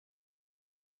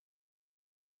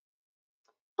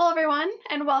Hello, everyone,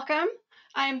 and welcome.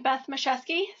 I'm Beth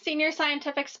Mashesky, Senior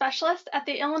Scientific Specialist at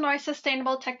the Illinois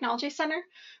Sustainable Technology Center,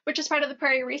 which is part of the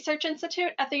Prairie Research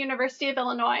Institute at the University of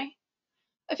Illinois.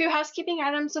 A few housekeeping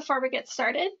items before we get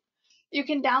started. You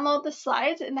can download the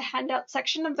slides in the handout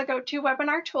section of the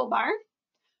GoToWebinar toolbar.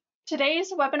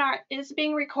 Today's webinar is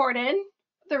being recorded.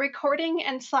 The recording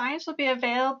and slides will be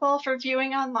available for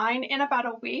viewing online in about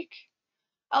a week.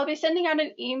 I'll be sending out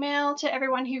an email to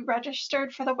everyone who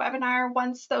registered for the webinar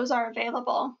once those are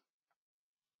available.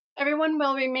 Everyone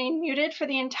will remain muted for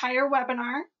the entire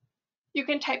webinar. You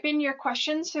can type in your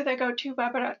questions through the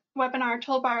GoToWebinar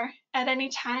toolbar at any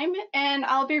time, and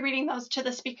I'll be reading those to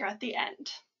the speaker at the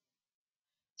end.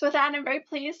 So with that, I'm very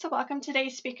pleased to welcome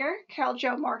today's speaker, Carol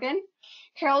Jo Morgan.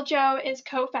 Carol Jo is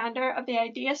co-founder of the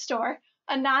Idea Store,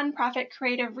 a nonprofit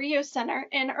creative reuse center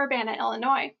in Urbana,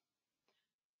 Illinois.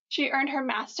 She earned her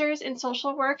master's in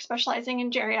social work, specializing in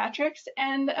geriatrics,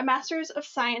 and a master's of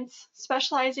science,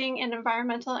 specializing in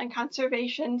environmental and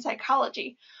conservation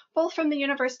psychology, both from the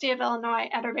University of Illinois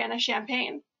at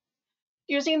Urbana-Champaign.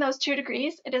 Using those 2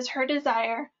 degrees, it is her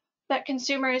desire that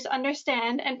consumers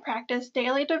understand and practice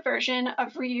daily diversion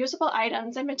of reusable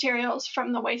items and materials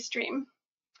from the waste stream.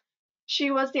 She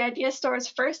was the Idea Store's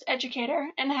first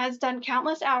educator and has done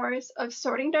countless hours of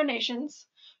sorting donations,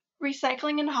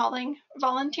 recycling and hauling,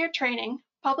 volunteer training,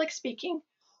 public speaking,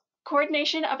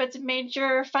 coordination of its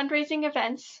major fundraising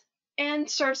events, and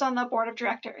serves on the board of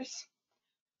directors.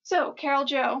 So, Carol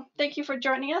Jo, thank you for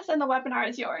joining us, and the webinar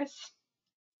is yours.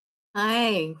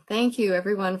 Hi, thank you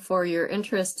everyone for your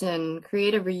interest in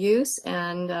creative reuse,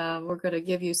 and we're going to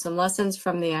give you some lessons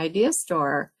from the Idea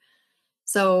Store.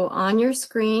 So on your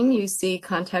screen you see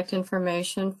contact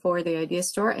information for the Idea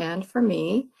Store and for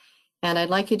me. And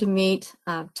I'd like you to meet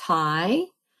Ty,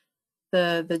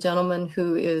 the gentleman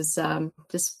who is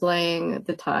displaying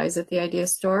the ties at the Idea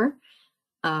Store.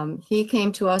 He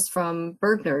came to us from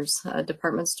Bergner's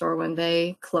department store when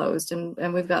they closed,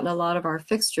 and we've gotten a lot of our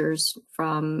fixtures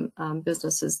from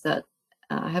businesses that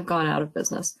have gone out of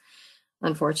business,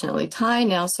 unfortunately. Ty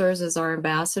now serves as our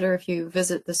ambassador. If you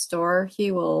visit the store,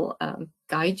 he will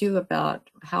guide you about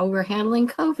how we're handling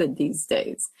COVID these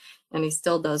days, and he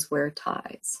still does wear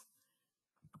ties.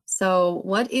 So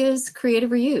what is creative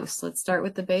reuse? Let's start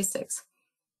with the basics.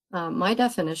 My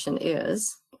definition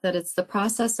is that it's the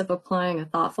process of applying a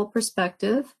thoughtful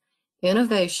perspective,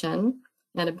 innovation,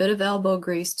 and a bit of elbow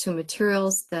grease to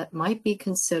materials that might be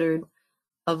considered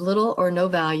of little or no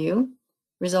value,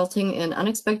 resulting in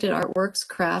unexpected artworks,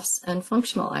 crafts, and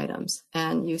functional items.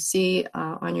 And you see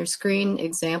on your screen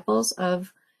examples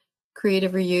of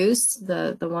creative reuse.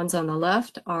 The ones on the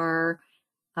left are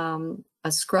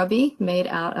a scrubby made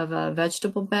out of a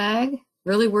vegetable bag.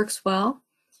 Really works well.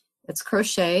 It's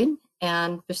crocheted,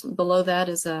 and below that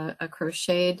is a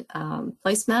crocheted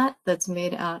placemat that's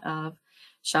made out of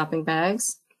shopping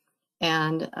bags.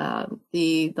 And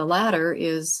the latter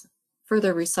is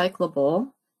further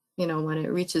recyclable, you know, when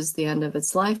it reaches the end of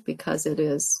its life, because it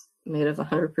is made of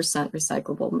 100%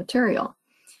 recyclable material.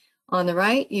 On the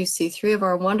right, you see 3 of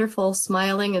our wonderful,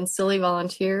 smiling, and silly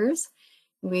volunteers.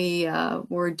 We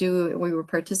were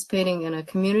participating in a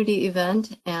community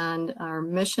event, and our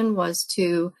mission was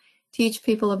to teach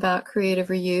people about creative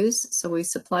reuse. So we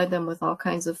supplied them with all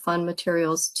kinds of fun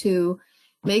materials to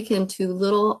make into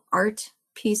little art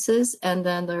pieces, and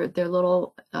then their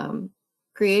little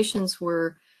creations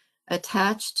were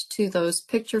attached to those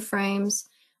picture frames.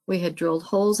 We had drilled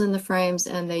holes in the frames,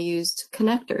 and they used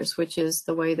connectors, which is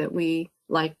the way that we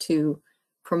like to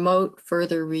promote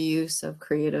further reuse of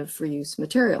creative reuse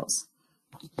materials.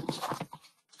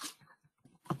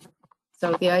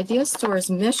 So the Idea Store's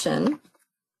mission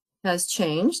has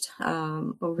changed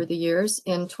over the years.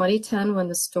 In 2010, when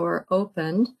the store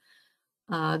opened,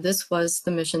 this was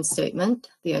the mission statement.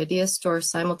 The Idea Store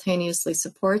simultaneously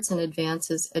supports and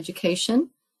advances education,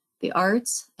 the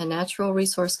arts, and natural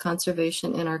resource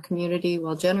conservation in our community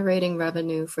while generating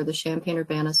revenue for the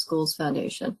Champaign-Urbana Schools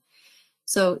Foundation.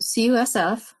 So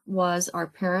CUSF was our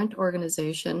parent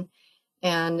organization,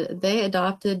 and they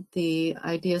adopted the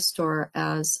Idea Store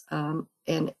as an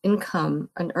earned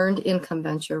income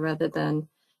venture, rather than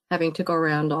having to go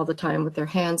around all the time with their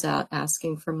hands out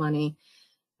asking for money.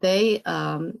 The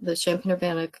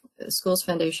Champaign-Urbana Schools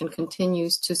Foundation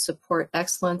continues to support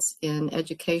excellence in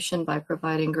education by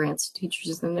providing grants to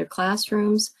teachers in their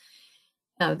classrooms.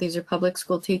 These are public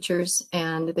school teachers,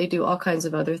 and they do all kinds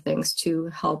of other things to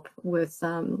help with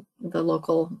the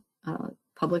local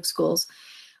public schools.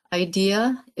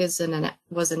 IDEA was an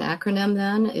acronym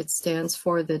then. It stands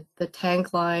for the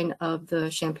tagline of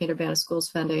the Champaign-Urbana Schools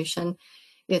Foundation.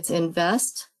 It's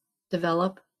invest,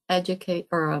 develop, educate,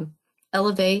 or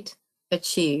elevate,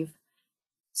 achieve.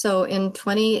 So in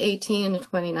 2018 and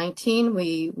 2019,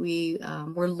 we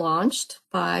were launched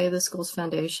by the Schools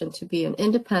Foundation to be an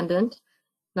independent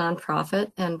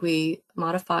nonprofit, and we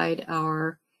modified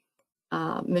our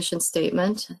mission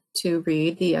statement to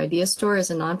read, the Idea Store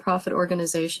is a nonprofit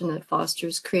organization that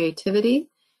fosters creativity,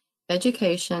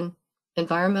 education,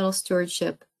 environmental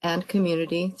stewardship, and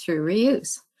community through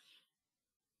reuse.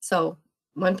 So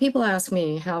when people ask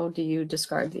me, how do you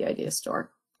describe the Idea Store?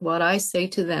 What I say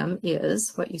to them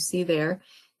is what you see there.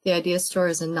 The Idea Store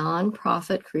is a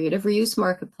nonprofit creative reuse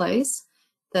marketplace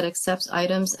that accepts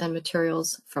items and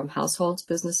materials from households,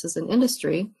 businesses, and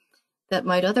industry that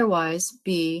might otherwise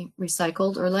be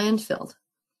recycled or landfilled,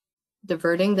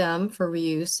 diverting them for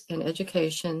reuse in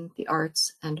education, the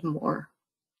arts, and more.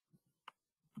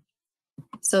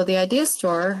 So the Idea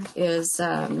Store is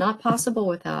not possible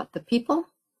without the people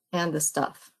and the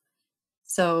stuff.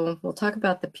 So we'll talk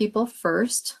about the people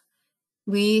first.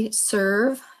 We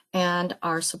serve and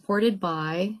are supported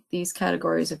by these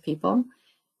categories of people.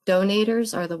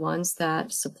 Donators are the ones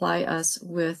that supply us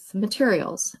with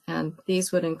materials, and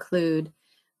these would include,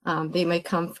 they may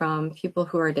come from people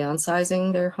who are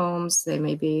downsizing their homes, they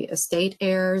may be estate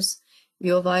heirs,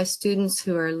 U of I students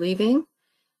who are leaving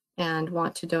and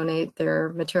want to donate their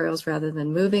materials rather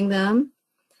than moving them.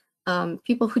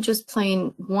 People who just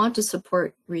plain want to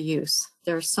support reuse.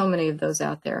 There are so many of those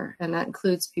out there, and that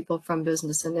includes people from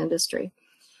business and industry.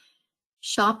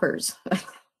 Shoppers,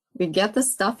 we get the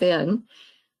stuff in,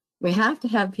 we have to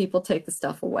have people take the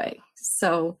stuff away.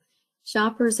 So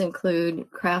shoppers include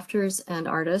crafters and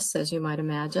artists, as you might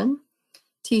imagine,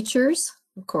 teachers,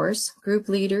 of course, group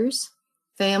leaders,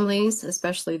 families,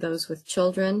 especially those with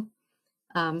children,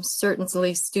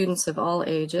 certainly students of all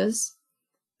ages,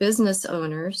 business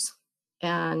owners,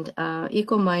 and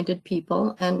equal-minded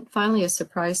people. And finally, a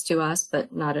surprise to us,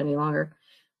 but not any longer,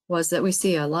 was that we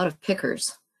see a lot of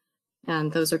pickers.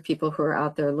 And those are people who are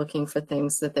out there looking for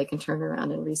things that they can turn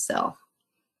around and resell.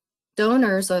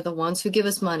 Donors are the ones who give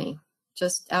us money,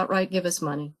 just outright give us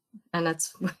money. And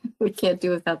that's, we can't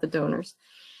do without the donors.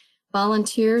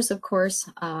 Volunteers, of course,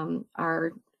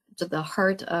 are the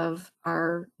heart of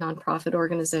our nonprofit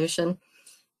organization.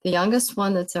 The youngest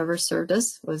one that's ever served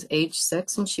us was age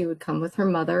 6, and she would come with her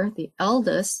mother. The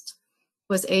eldest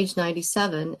was age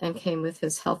 97 and came with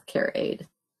his healthcare aide,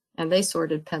 and they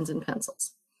sorted pens and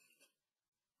pencils.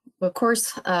 Of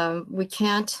course, we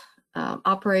can't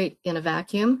operate in a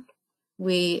vacuum.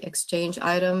 We exchange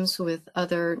items with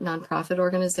other nonprofit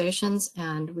organizations,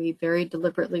 and we very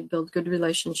deliberately build good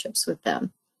relationships with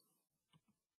them.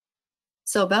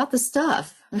 So about the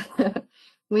stuff,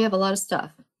 we have a lot of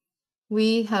stuff.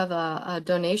 We have a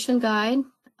donation guide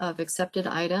of accepted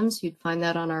items. You'd find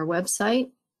that on our website.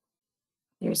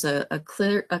 There's a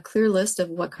clear list of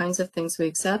what kinds of things we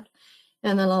accept.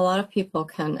 And then a lot of people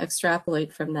can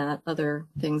extrapolate from that other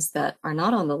things that are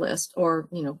not on the list, or,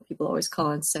 you know, people always call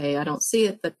and say, I don't see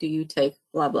it, but do you take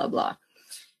blah, blah, blah?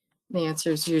 The answer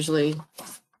is usually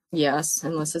yes,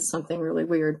 unless it's something really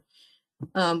weird.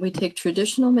 We take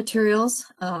traditional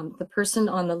materials. The person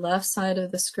on the left side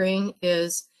of the screen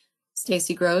is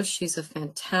Stacy Gross. She's a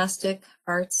fantastic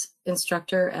arts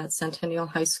instructor at Centennial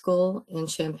High School in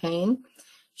Champaign.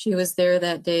 She was there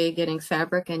that day getting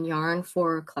fabric and yarn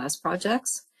for class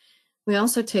projects. We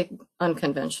also take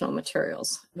unconventional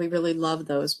materials. We really love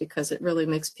those because it really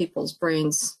makes people's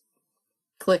brains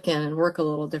click in and work a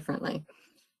little differently.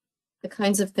 The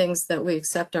kinds of things that we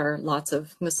accept are lots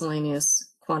of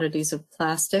miscellaneous quantities of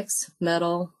plastics,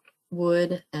 metal,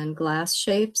 wood, and glass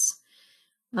shapes.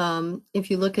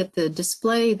 If you look at the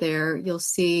display there, you'll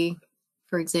see,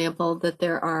 for example, that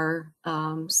there are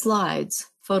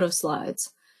slides, photo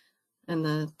slides, and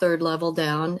the third level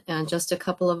down, and just a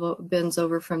couple of bins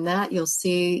over from that, you'll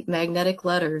see magnetic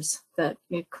letters that,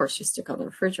 of course, you stick on the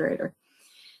refrigerator.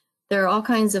 There are all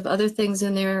kinds of other things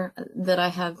in there that I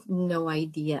have no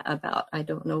idea about. I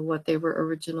don't know what they were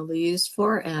originally used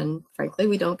for, and frankly,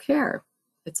 we don't care.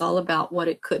 It's all about what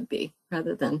it could be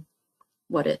rather than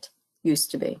what it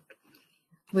used to be.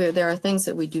 There are things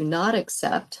that we do not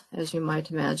accept, as you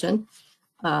might imagine.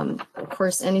 Of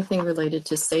course, anything related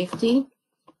to safety.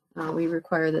 We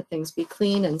require that things be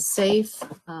clean and safe,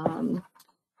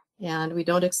 and we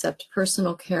don't accept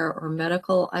personal care or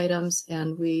medical items,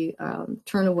 and we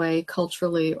turn away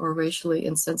culturally or racially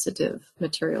insensitive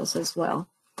materials as well.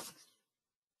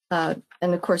 And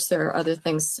of course, there are other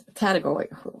things,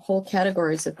 whole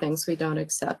categories of things we don't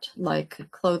accept, like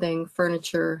clothing,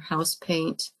 furniture, house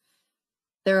paint.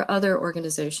 There are other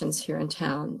organizations here in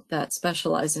town that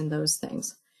specialize in those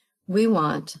things. We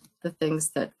want the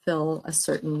things that fill a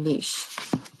certain niche.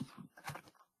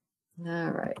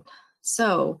 All right.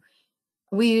 So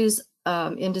we use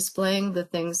in displaying the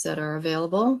things that are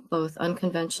available, both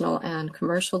unconventional and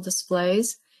commercial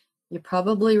displays. You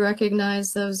probably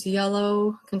recognize those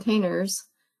yellow containers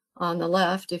on the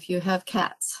left if you have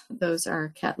cats. Those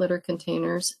are cat litter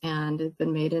containers and have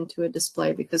been made into a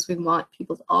display because we want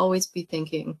people to always be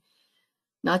thinking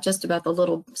not just about the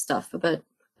little stuff, but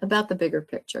about the bigger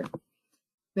picture.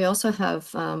 We also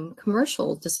have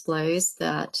commercial displays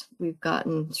that we've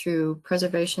gotten through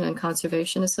Preservation and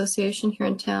Conservation Association here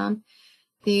in town.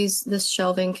 This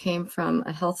shelving came from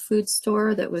a health food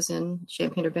store that was in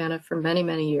Champaign-Urbana for many,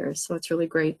 many years. So it's really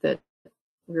great that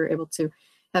we were able to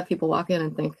have people walk in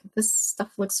and think, this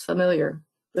stuff looks familiar.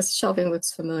 This shelving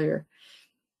looks familiar.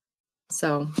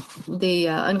 So the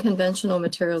unconventional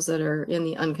materials that are in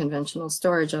the unconventional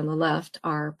storage on the left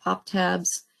are pop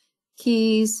tabs,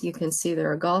 keys. You can see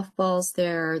there are golf balls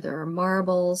there. There are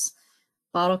marbles,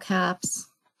 bottle caps,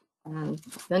 and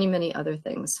many, many other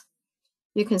things.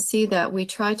 You can see that we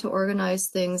try to organize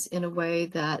things in a way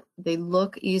that they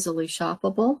look easily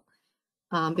shoppable,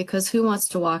 because who wants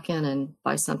to walk in and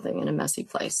buy something in a messy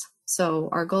place? So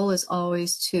our goal is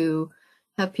always to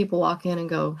have people walk in and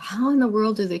go, how in the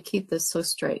world do they keep this so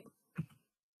straight? It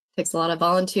takes a lot of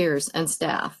volunteers and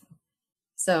staff.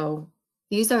 So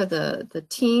these are the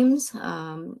teams,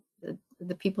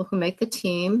 the people who make the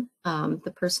team.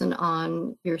 The person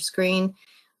on your screen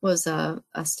was a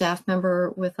staff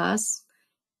member with us.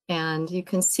 And you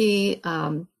can see,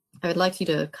 I would like you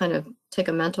to kind of take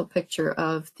a mental picture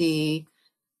of the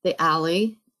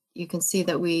alley. You can see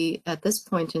that we, at this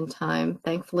point in time,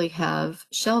 thankfully have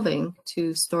shelving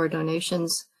to store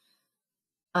donations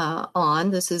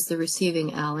on. This is the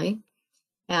receiving alley.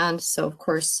 And so, of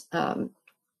course,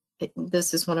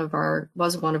 this is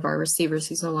was one of our receivers.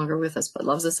 He's no longer with us, but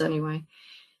loves us anyway.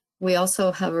 We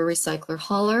also have a recycler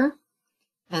hauler,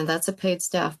 and that's a paid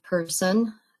staff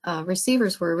person.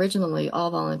 Receivers were originally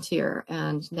all volunteer,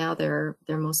 and now they're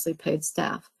mostly paid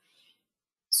staff.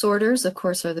 Sorters, of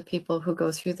course, are the people who go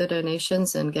through the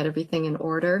donations and get everything in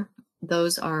order.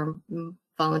 Those are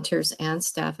volunteers and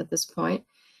staff at this point.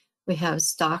 We have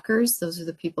stockers. Those are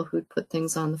the people who put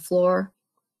things on the floor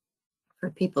for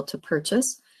people to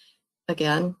purchase.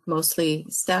 Again, mostly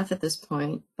staff at this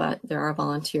point, but there are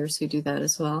volunteers who do that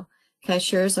as well.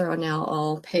 Cashiers are now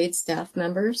all paid staff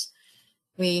members.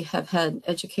 We have had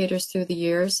educators through the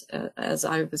years. As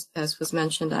was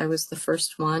mentioned, I was the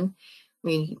first one.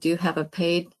 We do have a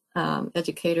paid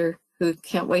educator who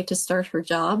can't wait to start her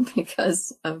job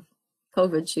because of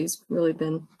COVID. She's really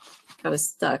been kind of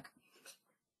stuck.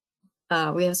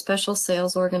 We have special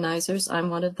sales organizers. I'm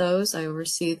one of those. I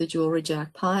oversee the Jewelry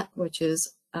Jackpot, which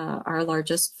is our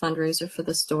largest fundraiser for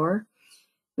the store.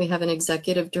 We have an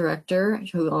executive director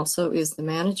who also is the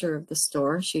manager of the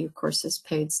store. She, of course, is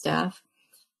paid staff.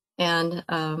 And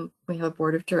we have a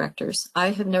board of directors.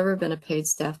 I have never been a paid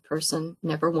staff person,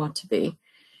 never want to be.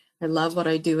 I love what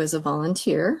I do as a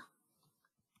volunteer.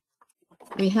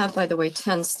 We have, by the way,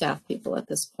 10 staff people at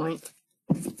this point.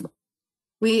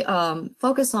 We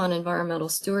focus on environmental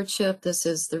stewardship. This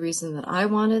is the reason that I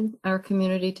wanted our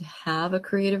community to have a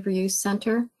creative reuse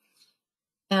center.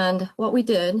 And what we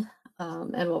did,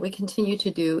 and what we continue to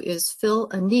do, is fill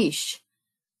a niche,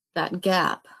 that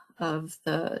gap of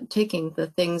taking the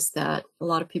things that a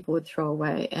lot of people would throw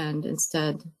away and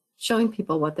instead showing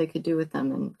people what they could do with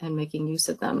them and making use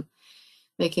of them,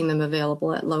 making them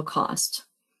available at low cost.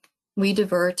 We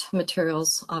divert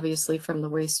materials, obviously, from the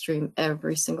waste stream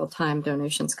every single time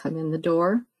donations come in the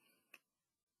door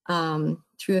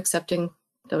through accepting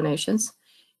donations.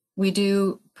 We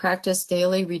do practice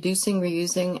daily reducing,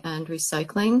 reusing, and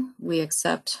recycling. We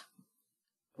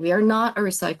are not a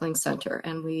recycling center,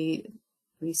 and we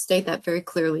state that very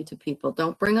clearly to people.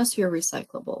 Don't bring us your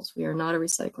recyclables. We are not a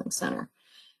recycling center.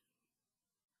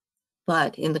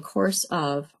 But in the course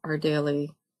of our daily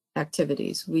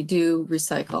activities, we do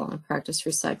recycle and practice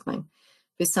recycling.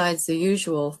 Besides the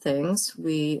usual things,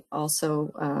 we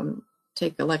also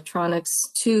take electronics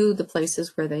to the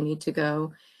places where they need to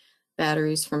go,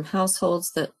 batteries from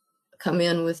households that come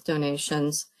in with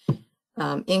donations,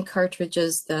 ink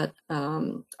cartridges that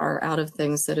are out of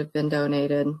things that have been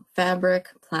donated, fabric,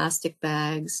 plastic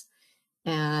bags,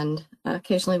 and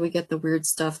occasionally we get the weird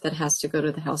stuff that has to go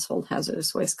to the Household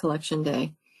Hazardous Waste Collection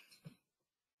Day.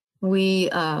 We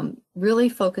really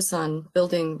focus on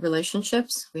building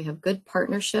relationships. We have good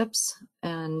partnerships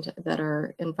and that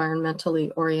are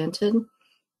environmentally oriented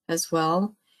as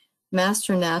well.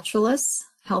 Master naturalists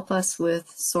help us with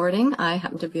sorting. I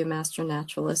happen to be a master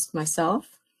naturalist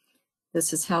myself.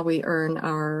 This is how we earn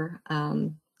our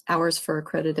hours for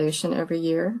accreditation every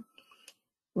year.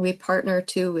 We partner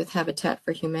too with Habitat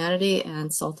for Humanity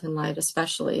and Salt and Light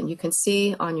especially. And you can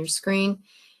see on your screen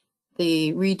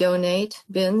the redonate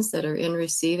bins that are in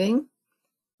receiving.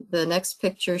 The next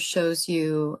picture shows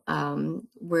you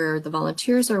where the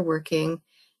volunteers are working.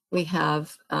 We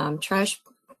have trash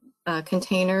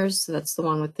containers, that's the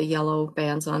one with the yellow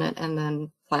bands on it, and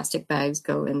then plastic bags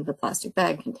go in the plastic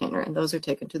bag container, and those are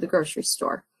taken to the grocery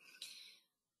store.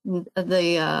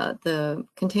 The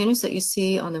containers that you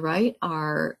see on the right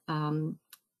are,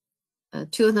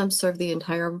 two of them serve the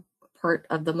entire part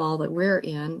of the mall that we're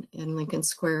in Lincoln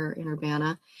Square in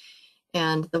Urbana.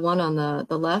 And the one on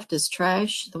the left is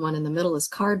trash, the one in the middle is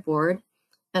cardboard,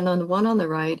 and then the one on the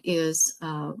right is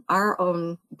our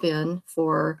own bin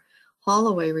for haul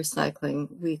away recycling.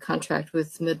 We contract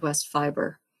with Midwest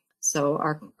Fiber. So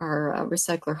our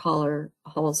recycler hauler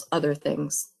hauls other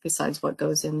things besides what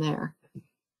goes in there.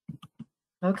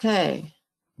 Okay,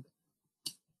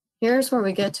 here's where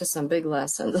we get to some big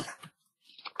lessons.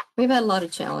 We've had a lot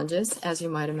of challenges, as you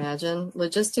might imagine.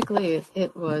 Logistically,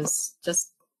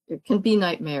 it can be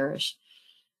nightmarish,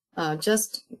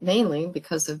 just mainly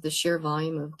because of the sheer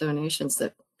volume of donations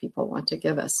that people want to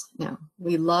give us. Now,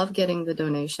 we love getting the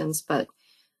donations, but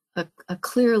a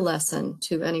clear lesson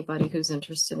to anybody who's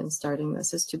interested in starting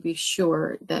this is to be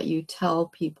sure that you tell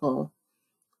people,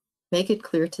 make it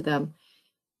clear to them,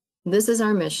 this is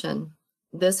our mission,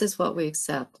 this is what we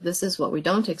accept, this is what we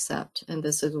don't accept, and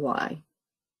this is why.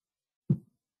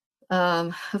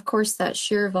 Of course, that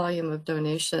sheer volume of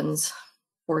donations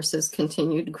forces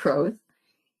continued growth.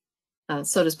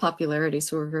 So does popularity,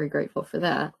 so we're very grateful for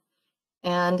that.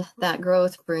 And that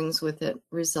growth brings with it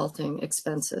resulting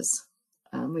expenses.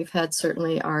 We've had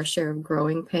certainly our share of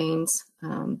growing pains.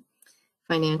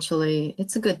 Financially,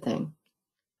 it's a good thing,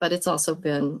 but it's also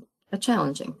been a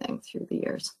challenging thing through the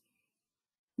years.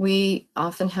 We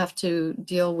often have to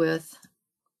deal with,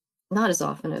 not as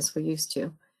often as we used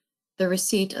to, the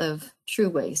receipt of true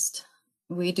waste.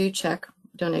 We do check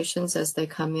donations as they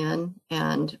come in,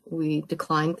 and we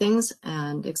decline things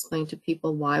and explain to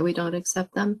people why we don't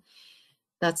accept them.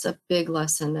 That's a big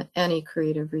lesson that any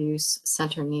creative reuse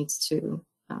center needs to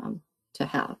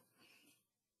have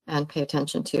and pay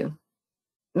attention to.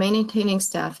 Maintaining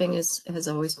staffing has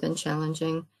always been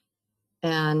challenging,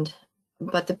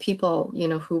 but the people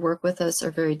who work with us are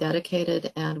very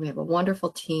dedicated, and we have a wonderful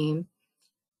team.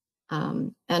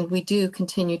 And we do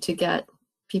continue to get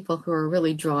people who are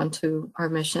really drawn to our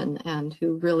mission and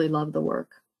who really love the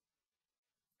work.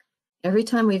 Every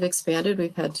time we've expanded,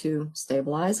 we've had to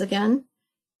stabilize again.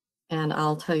 And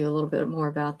I'll tell you a little bit more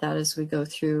about that as we go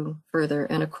through further.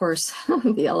 And of course,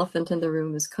 the elephant in the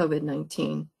room is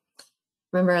COVID-19.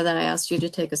 Remember that I asked you to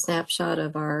take a snapshot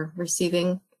of our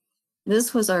receiving?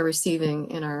 This was our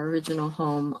receiving in our original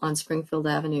home on Springfield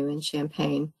Avenue in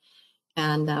Champaign.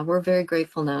 And we're very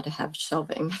grateful now to have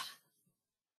shelving.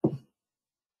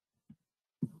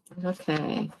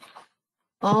 Okay.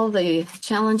 All the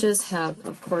challenges have,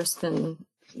 of course, been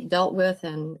dealt with,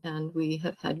 and we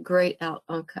have had great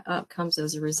outcomes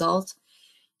as a result.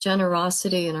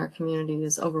 Generosity in our community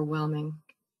is overwhelming.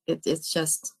 It's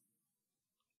just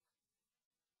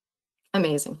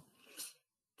amazing.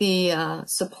 The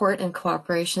support and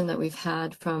cooperation that we've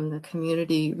had from the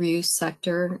community reuse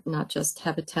sector, not just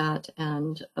Habitat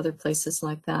and other places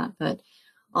like that, but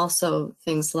also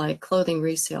things like clothing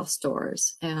resale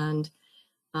stores and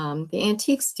the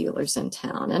antiques dealers in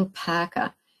town and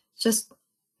PACA, just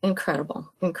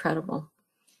incredible, incredible.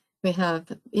 We have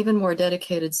even more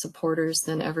dedicated supporters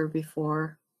than ever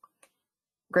before.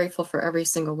 Grateful for every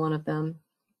single one of them.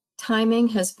 Timing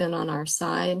has been on our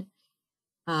side.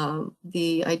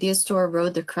 The Idea Store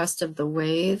rode the crest of the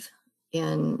wave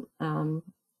in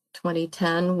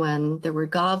 2010 when there were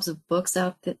gobs of books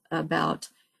out about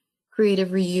creative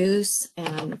reuse.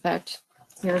 And in fact,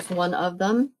 here's one of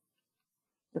them,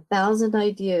 1,000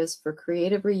 Ideas for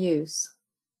Creative Reuse,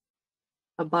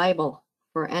 a Bible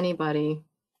for anybody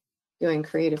doing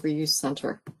creative reuse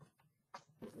center.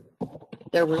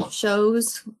 There were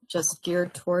shows just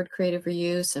geared toward creative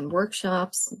reuse and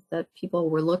workshops that people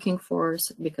were looking for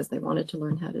because they wanted to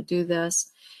learn how to do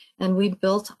this. And we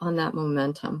built on that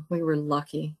momentum. We were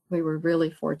lucky. We were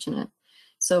really fortunate.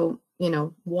 So,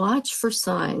 watch for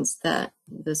signs that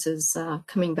this is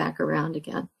coming back around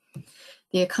again.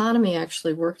 The economy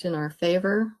actually worked in our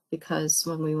favor because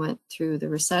when we went through the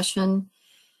recession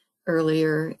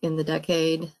earlier in the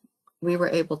decade, we were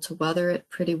able to weather it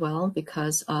pretty well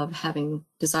because of having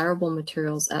desirable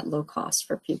materials at low cost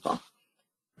for people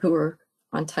who were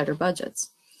on tighter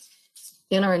budgets.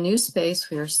 In our new space,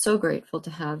 we are so grateful to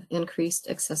have increased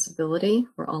accessibility.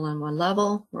 We're all on one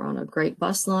level. We're on a great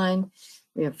bus line.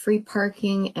 we have free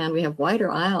parking, and we have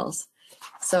wider aisles.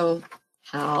 So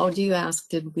how, do you ask,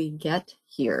 did we get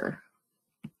here?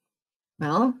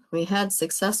 Well, we had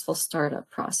successful startup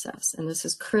process, and this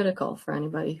is critical for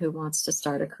anybody who wants to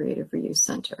start a creative reuse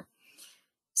center.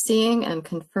 Seeing and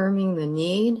confirming the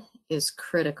need is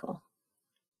critical.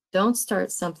 Don't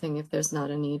start something if there's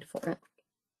not a need for it.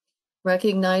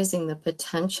 Recognizing the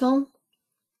potential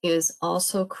is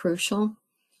also crucial.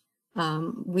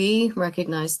 We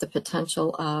recognize the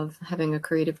potential of having a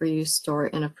creative reuse store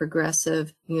in a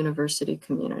progressive university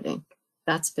community.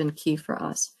 That's been key for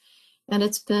us. And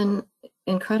it's been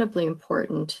incredibly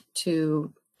important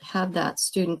to have that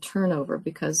student turnover,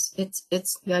 because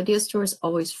the idea store is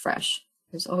always fresh.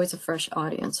 There's always a fresh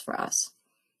audience for us.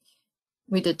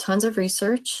 We did tons of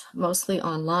research, mostly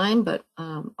online, but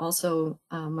also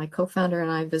my co-founder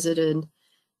and I visited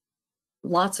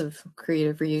lots of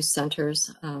creative reuse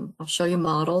centers. I'll show you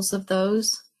models of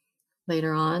those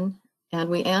later on. And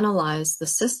we analyzed the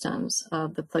systems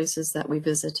of the places that we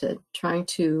visited, trying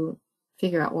to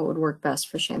figure out what would work best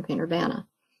for Champaign-Urbana.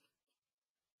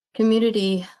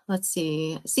 Community, let's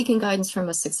see, seeking guidance from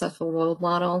a successful role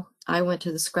model. I went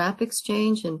to the Scrap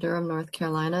Exchange in Durham, North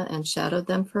Carolina, and shadowed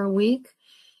them for a week.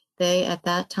 They, at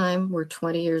that time, were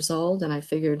 20 years old, and I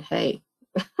figured, hey,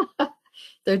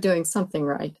 they're doing something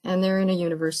right. And they're in a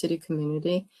university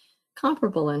community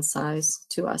comparable in size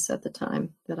to us at the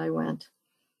time that I went.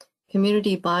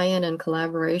 Community buy-in and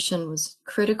collaboration was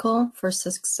critical for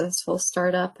successful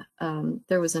startup.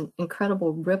 There was an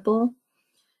incredible ripple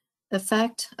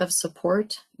effect of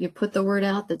support. You put the word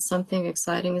out that something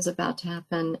exciting is about to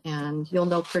happen, and you'll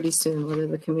know pretty soon whether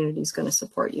the community is going to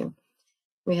support you.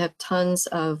 We have tons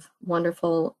of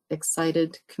wonderful,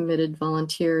 excited, committed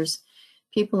volunteers.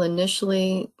 People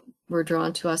initially were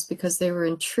drawn to us because they were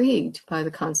intrigued by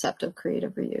the concept of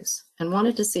creative reuse and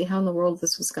wanted to see how in the world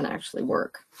this was going to actually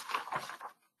work.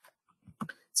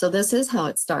 So this is how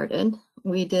it started.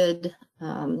 We did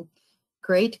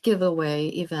great giveaway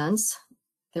events.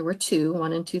 There were two,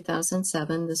 one in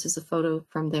 2007. This is a photo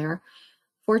from there.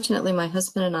 Fortunately, my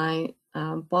husband and I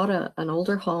bought an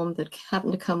older home that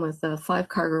happened to come with a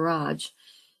 5-car garage.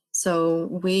 So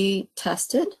we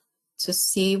tested to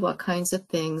see what kinds of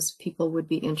things people would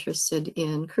be interested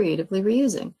in creatively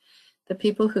reusing. The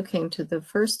people who came to the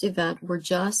first event were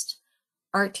just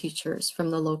art teachers from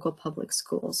the local public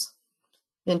schools.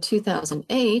 In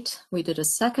 2008, we did a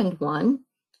second one,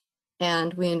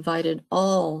 and we invited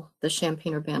all the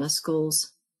Champaign-Urbana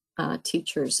schools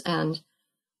teachers, and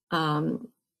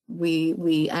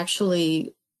we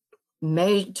actually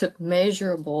took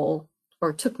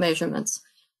measurements.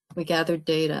 We gathered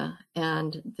data,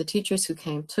 and the teachers who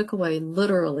came took away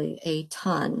literally a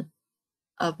ton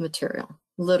of material,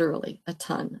 literally a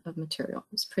ton of material.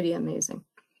 It was pretty amazing.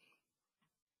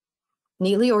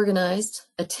 Neatly organized,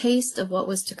 a taste of what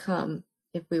was to come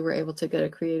if we were able to get a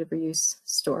creative reuse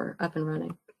store up and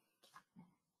running.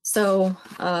 So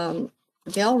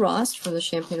Gail Ross from the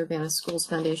Champaign-Urbana Schools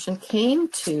Foundation came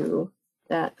to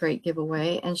that great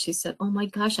giveaway, and she said, "Oh my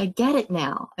gosh, I get it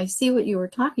now. I see what you were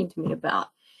talking to me about."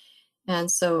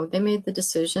 And so they made the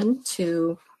decision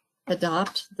to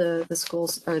adopt the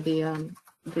schools, or the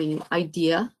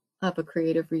idea of a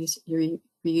creative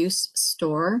reuse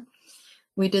store.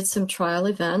 We did some trial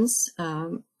events.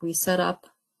 We set up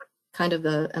kind of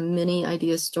a mini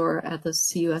idea store at the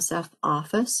CUSF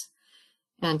office,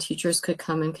 and teachers could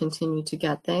come and continue to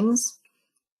get things.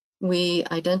 We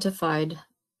identified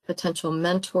potential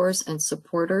mentors and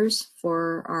supporters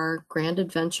for our grand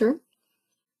adventure.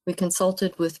 We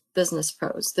consulted with business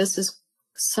pros. This is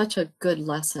such a good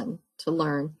lesson to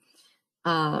learn.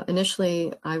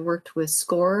 Initially, I worked with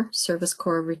SCORE, Service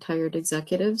Corps of Retired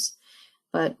Executives,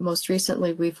 but most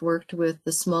recently we've worked with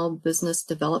the Small Business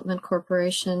Development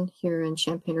Corporation here in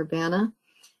Champaign-Urbana,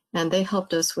 and they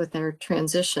helped us with our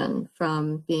transition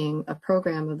from being a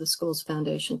program of the Schools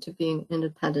Foundation to being an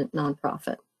independent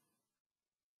nonprofit.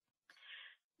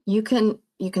 You can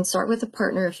start with a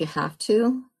partner if you have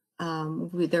to.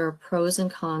 There are pros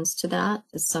and cons to that.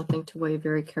 It's something to weigh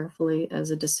very carefully as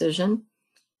a decision.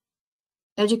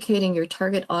 Educating your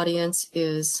target audience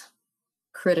is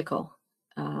critical.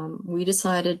 We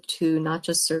decided to not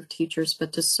just serve teachers,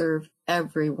 but to serve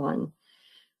everyone,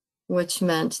 which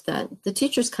meant that the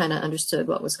teachers kind of understood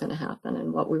what was going to happen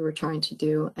and what we were trying to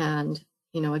do. And,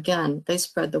 again, they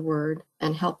spread the word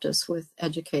and helped us with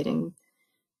educating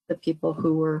the people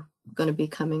who were going to be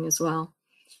coming as well.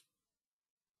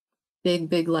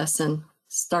 Big lesson.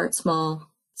 Start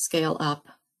small, scale up.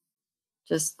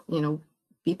 Just,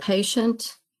 be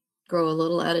patient, grow a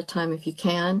little at a time if you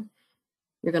can.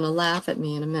 You're going to laugh at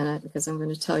me in a minute because I'm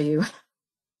going to tell you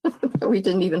We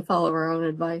didn't even follow our own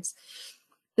advice.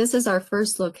 This is our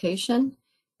first location.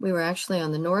 We were actually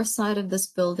on the north side of this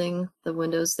building. The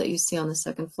windows that you see on the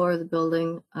second floor of the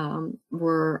building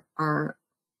were our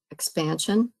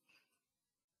expansion,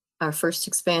 our first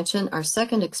expansion. Our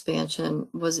second expansion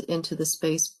was into the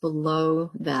space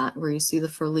below that, where you see the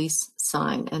for lease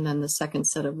sign, and then the second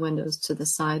set of windows to the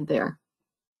side there.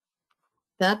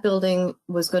 That building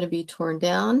was going to be torn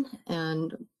down,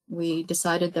 and we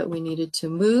decided that we needed to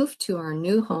move to our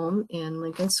new home in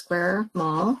Lincoln Square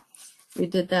Mall. We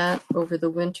did that over the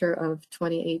winter of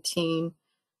 2018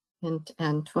 and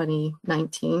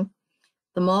 2019.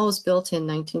 The mall was built in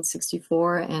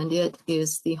 1964, and it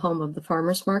is the home of the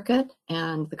Farmers Market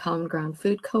and the Common Ground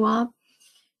Food Co-op.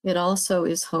 It also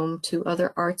is home to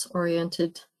other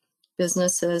arts-oriented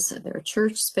businesses. There are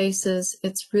church spaces.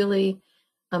 It's really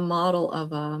a model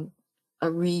of a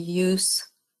reuse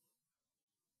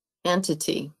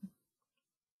entity,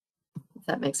 if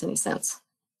that makes any sense.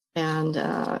 And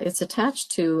it's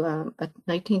attached to a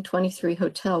 1923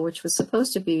 hotel, which was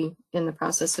supposed to be in the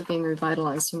process of being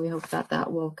revitalized, and we hope that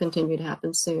that will continue to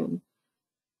happen soon.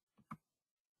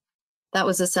 That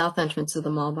was the south entrance of the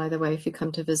mall, by the way, if you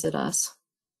come to visit us.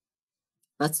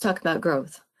 Let's talk about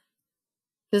growth.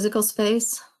 Physical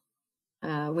space,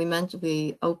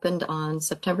 we opened on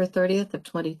September 30th of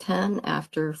 2010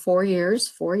 after 4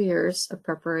 years of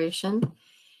preparation.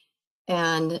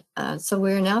 And so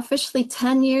we're now officially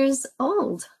 10 years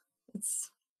old.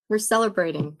 We're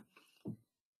celebrating.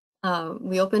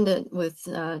 We opened it with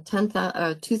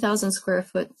 2,000 square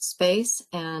foot space,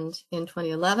 and in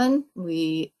 2011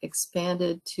 we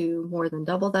expanded to more than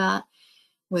double that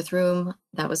with room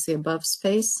that was the above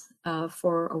space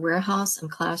for a warehouse and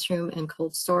classroom and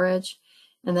cold storage.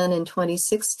 And then in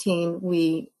 2016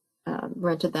 we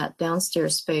rented that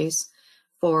downstairs space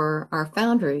for our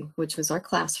foundry, which was our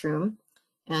classroom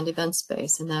and event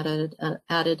space, and that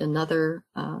added another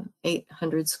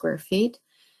 800 square feet.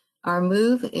 Our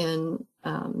move in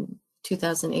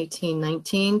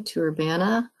 2018-19 to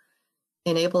Urbana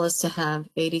enabled us to have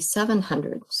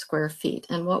 8,700 square feet.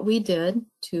 And what we did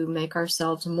to make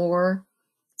ourselves more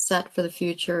set for the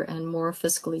future and more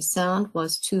fiscally sound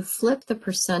was to flip the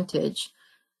percentage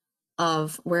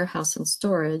of warehouse and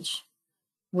storage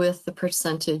with the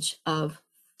percentage of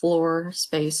floor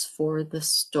space for the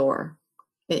store.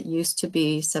 It used to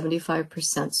be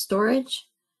 75% storage,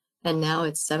 and now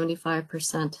it's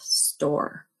 75%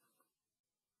 store.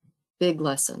 Big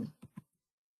lesson.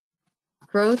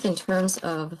 Growth in terms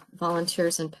of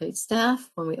volunteers and paid staff.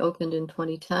 When we opened in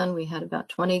 2010, we had about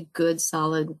 20 good,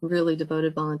 solid, really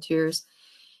devoted volunteers,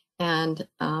 and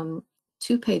 2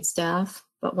 paid staff,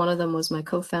 but one of them was my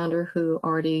co-founder, who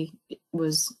already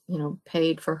was,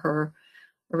 paid for her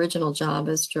original job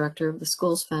as director of the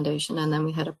Schools Foundation. And then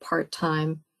we had a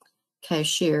part-time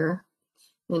cashier.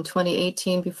 In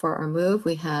 2018, before our move,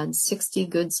 we had 60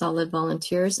 good, solid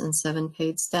volunteers and 7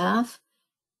 paid staff.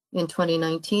 In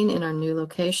 2019, in our new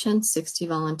location, 60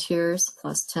 volunteers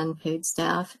plus 10 paid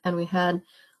staff, and we had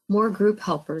more group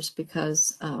helpers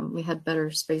because we had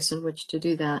better space in which to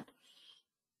do that.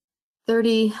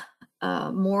 30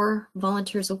 more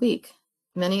volunteers a week,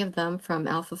 many of them from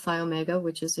Alpha Phi Omega,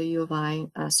 which is a U of I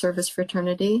service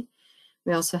fraternity.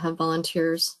 We also have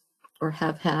volunteers, or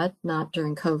have had, not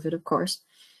during COVID, of course,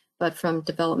 but from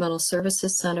Developmental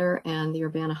Services Center and the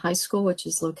Urbana High School, which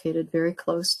is located very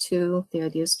close to the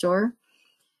Idea Store.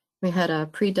 We had a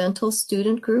pre-dental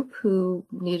student group who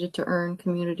needed to earn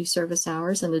community service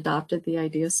hours and adopted the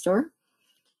Idea Store.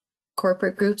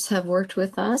 Corporate groups have worked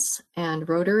with us, and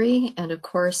Rotary, and of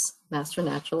course, Master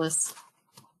Naturalists,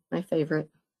 my favorite.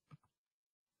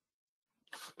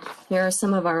 Here are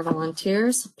some of our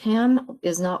volunteers. Pam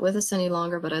is not with us any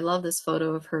longer, but I love this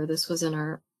photo of her. This was in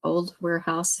our old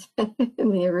warehouse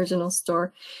in the original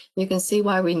store. You can see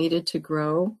why we needed to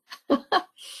grow.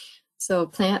 So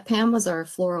Pam was our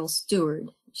floral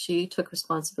steward. She took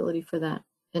responsibility for that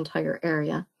entire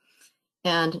area.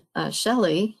 And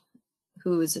Shelley,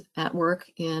 who is at work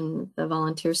in the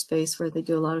volunteer space where they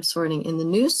do a lot of sorting in the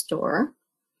new store.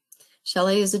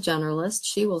 Shelley is a generalist.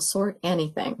 She will sort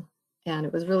anything. And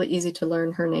it was really easy to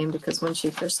learn her name because when she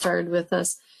first started with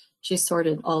us, she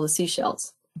sorted all the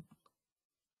seashells.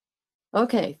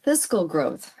 Okay, fiscal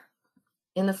growth.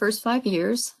 In the first 5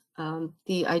 years,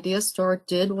 the Idea Store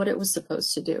did what it was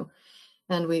supposed to do,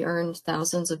 and we earned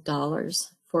thousands of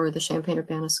dollars for the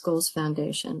Champaign-Urbana Schools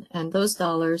Foundation. And those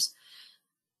dollars,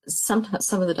 some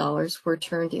of the dollars were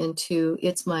turned into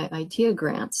It's My Idea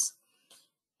grants,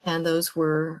 and those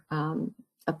were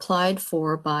applied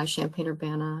for by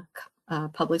Champaign-Urbana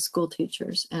public school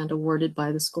teachers and awarded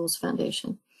by the Schools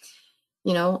Foundation.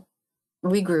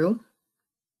 we grew.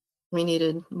 We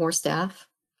needed more staff.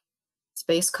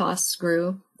 Space costs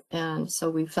grew, and so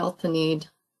we felt the need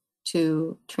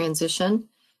to transition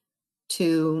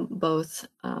to both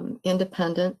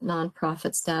independent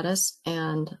nonprofit status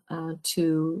and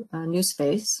to new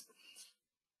space.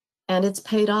 And it's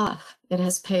paid off. It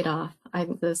has paid off.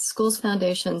 The Schools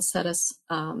Foundation set us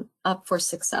up for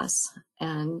success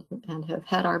and have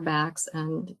had our backs.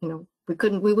 And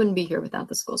we wouldn't be here without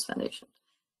the Schools Foundation.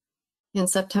 In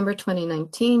September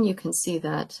 2019, you can see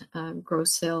that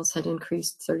gross sales had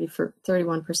increased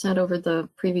 31% over the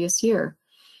previous year.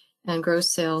 And gross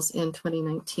sales in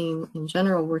 2019 in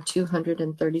general were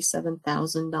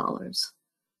 $237,000.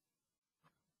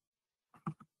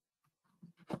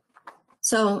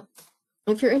 So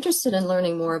if you're interested in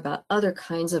learning more about other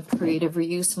kinds of creative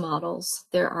reuse models,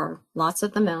 there are lots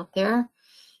of them out there.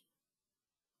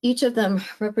 Each of them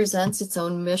represents its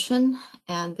own mission,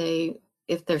 and they,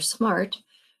 if they're smart,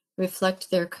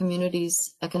 reflect their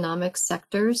community's economic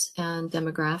sectors and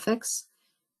demographics.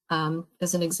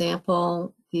 As an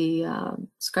example, the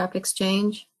Scrap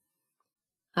Exchange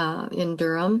in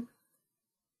Durham,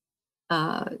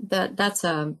 that's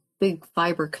a big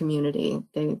fiber community.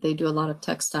 They do a lot of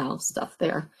textile stuff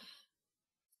there.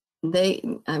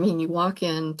 You walk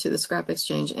into the Scrap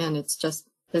Exchange and it's just,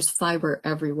 there's fiber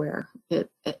everywhere. It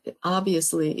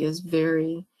obviously is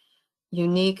very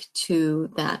unique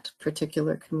to that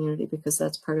particular community because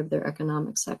that's part of their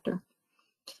economic sector.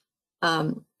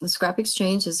 The Scrap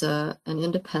Exchange is an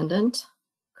independent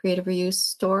creative reuse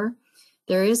store.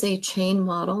 There is a chain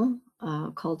model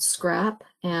called Scrap,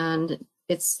 and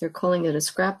they're calling it a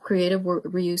Scrap Creative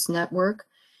Reuse Network.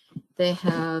 They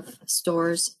have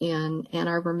stores in Ann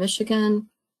Arbor, Michigan,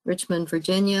 Richmond,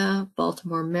 Virginia,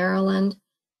 Baltimore, Maryland,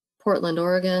 Portland,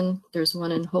 Oregon. There's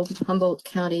one in Humboldt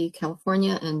County,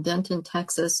 California, and Denton,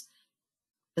 Texas.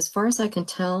 As far as I can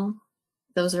tell,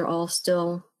 those are all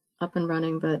still up and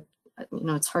running, but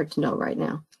it's hard to know right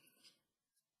now.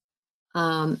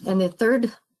 And the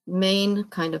third main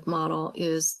kind of model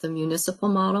is the municipal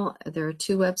model. There are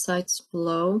two websites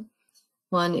below.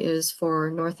 One is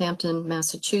for Northampton,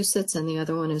 Massachusetts, and the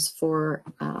other one is for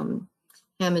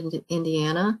Hammond,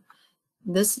 Indiana.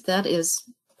 That is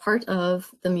part of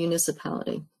the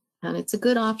municipality, and it's a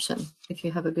good option if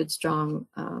you have a good, strong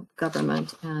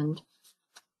government and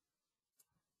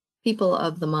people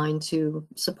of the mind to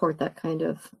support that kind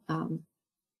of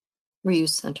reuse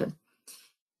center.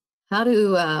 How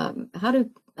do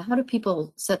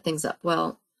people set things up?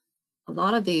 Well, a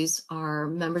lot of these are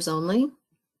members only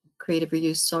creative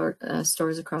reuse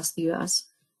stores across the U.S.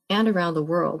 and around the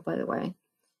world, by the way.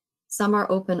 Some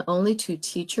are open only to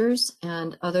teachers,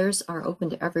 and others are open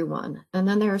to everyone. And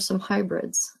then there are some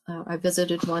hybrids. I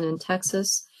visited one in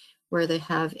Texas where they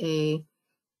have a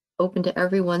open to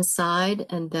everyone side,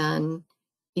 and then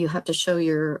you have to show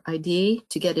your ID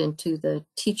to get into the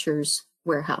teacher's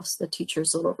warehouse, the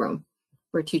teacher's little room,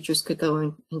 where teachers could go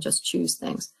and just choose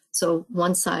things. So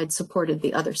one side supported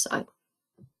the other side.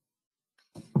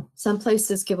 Some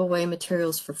places give away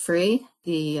materials for free.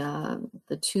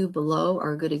 The two below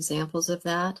are good examples of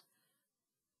that.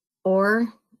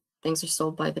 Or things are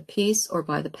sold by the piece or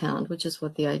by the pound, which is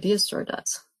what the Idea Store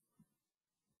does.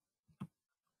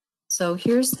 So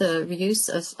here's the reuse,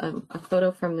 a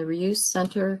photo from the reuse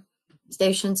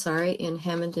station in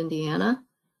Hammond, Indiana.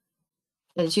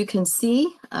 As you can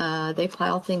see, they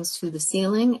pile things to the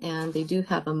ceiling, and they do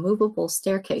have a movable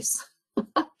staircase.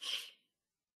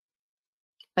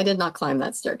 I did not climb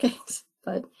that staircase,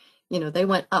 but they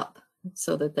went up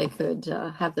so that they could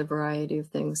have the variety of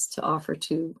things to offer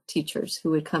to teachers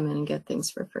who would come in and get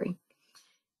things for free.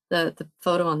 The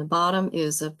photo on the bottom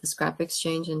is of the Scrap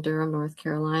Exchange in Durham, North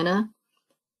Carolina,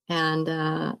 and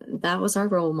that was our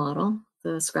role model,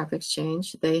 the Scrap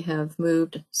Exchange. They have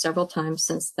moved several times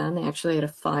since then. They actually had a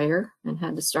fire and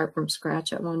had to start from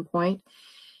scratch at one point.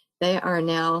 They are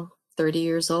now 30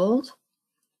 years old,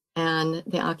 and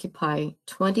they occupy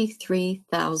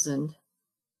 23,000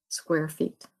 square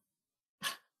feet.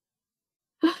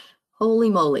 Holy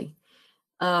moly.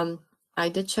 I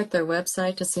did check their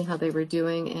website to see how they were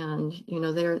doing, and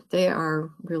they are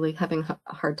really having a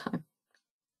hard time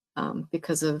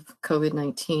because of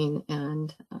COVID-19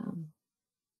 and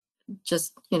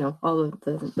just all of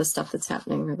the stuff that's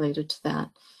happening related to that.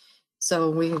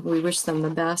 So we wish them the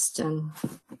best, and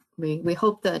we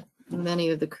hope that many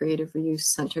of the creative reuse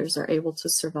centers are able to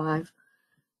survive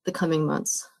the coming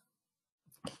months.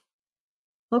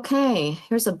 Okay,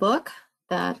 here's a book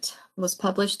that was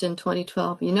published in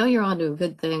 2012. You're onto a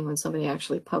good thing when somebody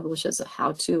actually publishes a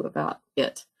how-to about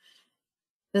it.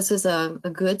 This is a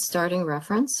good starting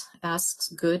reference, asks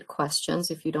good questions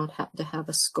if you don't happen to have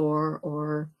a score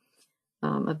or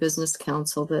a business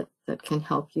council that can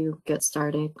help you get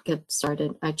started.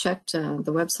 I checked the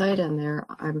website and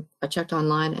I checked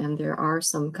online and there are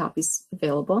some copies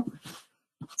available.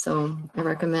 So I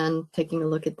recommend taking a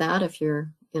look at that if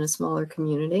you're in a smaller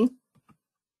community.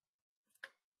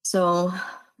 So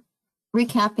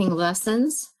recapping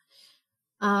lessons,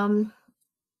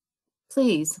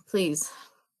 please,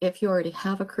 if you already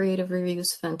have a creative review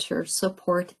center,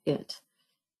 support it.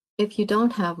 If you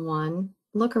don't have one,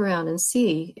 look around and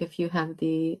see if you have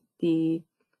the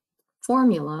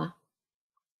formula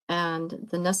and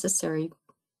the necessary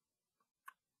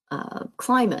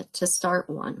climate to start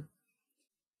one.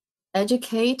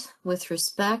 Educate with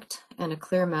respect and a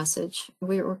clear message.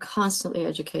 We're constantly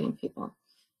educating people,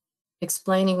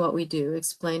 explaining what we do,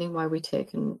 explaining why we take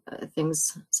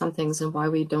some things and why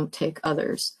we don't take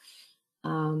others.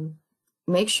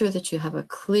 Make sure that you have a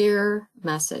clear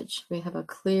message. We have a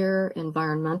clear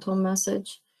environmental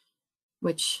message,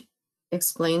 which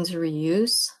explains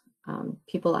reuse.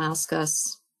 People ask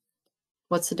us,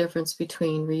 what's the difference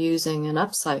between reusing and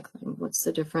upcycling? What's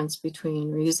the difference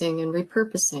between reusing and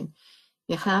repurposing?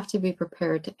 You have to be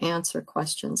prepared to answer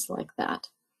questions like that.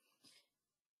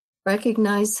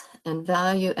 Recognize and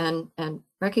value and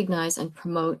recognize and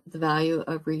promote the value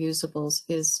of reusables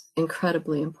is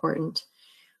incredibly important.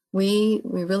 We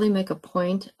really make a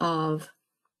point of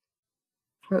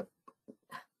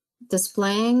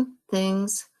displaying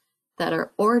things that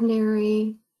are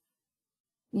ordinary,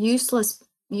 useless,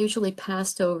 usually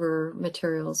passed over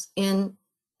materials in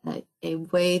a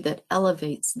way that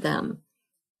elevates them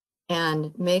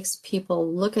and makes people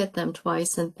look at them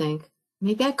twice and think,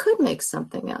 maybe I could make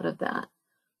something out of that.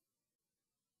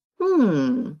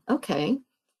 Okay.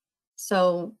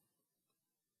 So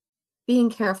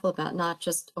being careful about not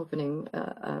just opening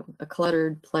a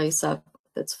cluttered place up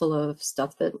that's full of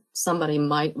stuff that somebody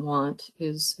might want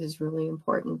is really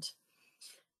important.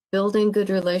 Building good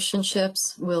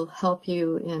relationships will help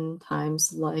you in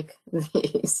times like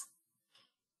these.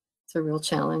 It's a real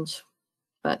challenge,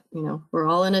 but you know, we're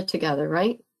all in it together,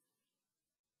 right?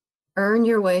 Earn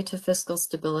your way to fiscal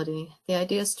stability. The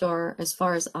Idea Store, as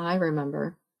far as I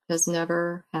remember, has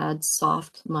never had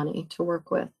soft money to work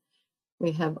with.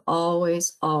 We have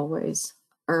always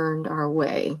earned our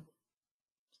way.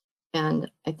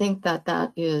 And I think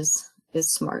that is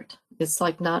smart. It's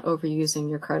like not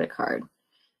overusing your credit card.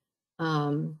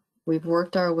 We've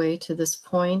worked our way to this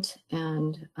point,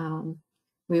 and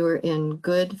we were in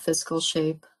good fiscal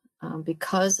shape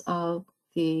because of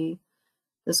the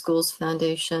school's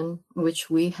foundation, which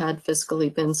we had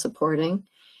fiscally been supporting.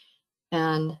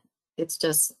 And it's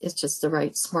just the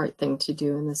right smart thing to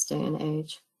do in this day and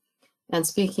age. And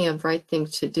speaking of right thing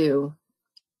to do,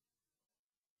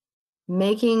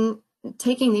 taking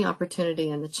the opportunity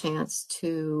and the chance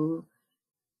to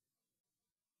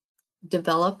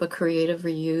develop a creative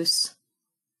reuse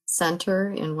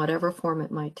center in whatever form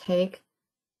it might take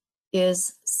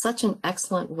is such an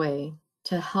excellent way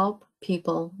to help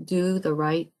people do the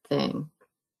right thing.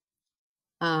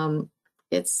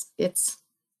 It's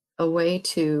a way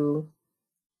to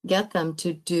get them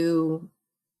to do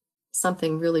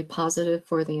something really positive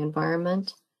for the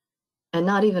environment and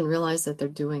not even realize that they're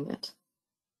doing it.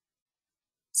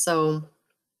 So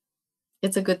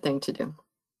it's a good thing to do.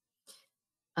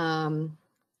 I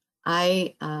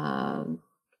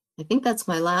think that's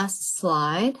my last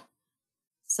slide.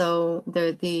 So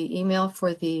the email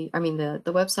for the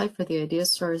website for the Idea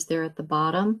Store is there at the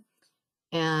bottom.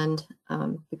 And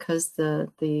because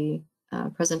the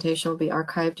presentation will be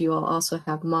archived, you will also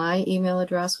have my email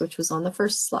address, which was on the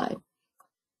first slide.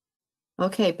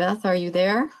 Okay, Beth, are you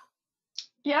there?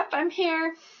 Yep, I'm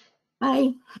here.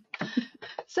 Hi.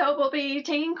 So we'll be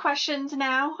taking questions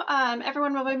now.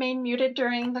 Everyone will remain muted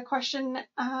during the question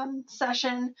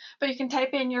session, but you can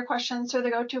type in your questions through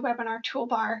the GoToWebinar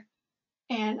toolbar,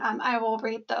 and I will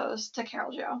read those to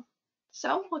Carol Jo.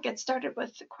 So we'll get started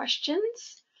with the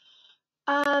questions.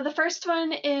 The first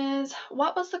one is,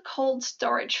 what was the cold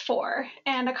storage for?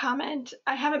 And a comment,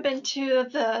 I haven't been to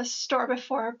the store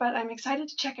before, but I'm excited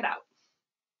to check it out.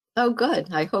 Oh,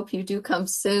 good. I hope you do come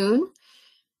soon.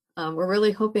 We're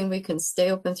really hoping we can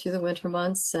stay open through the winter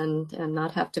months and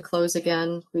not have to close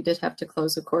again. We did have to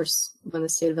close, of course, when the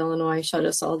state of Illinois shut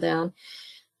us all down.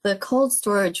 The cold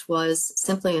storage was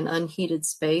simply an unheated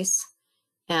space.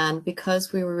 And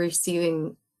because we were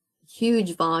receiving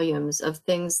huge volumes of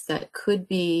things that could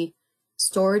be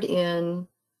stored in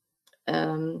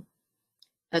a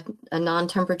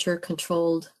non-temperature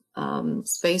controlled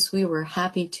space, we were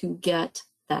happy to get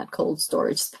that cold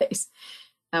storage space.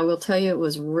 I will tell you, it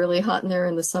was really hot in there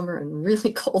in the summer and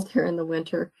really cold there in the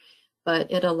winter,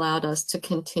 but it allowed us to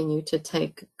continue to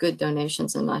take good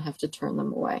donations and not have to turn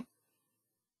them away.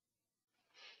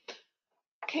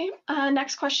 Okay,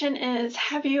 next question is,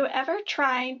 have you ever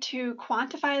tried to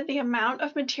quantify the amount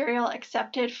of material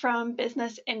accepted from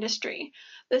business industry?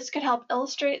 This could help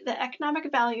illustrate the economic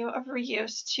value of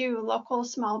reuse to local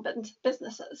small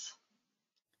businesses.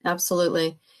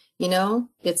 Absolutely. You know,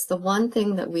 it's the one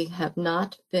thing that we have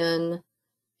not been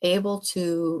able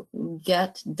to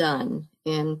get done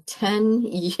in 10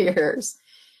 years.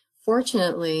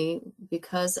 Fortunately,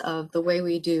 because of the way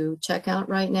we do checkout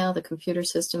right now, the computer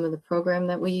system and the program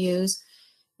that we use,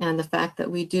 and the fact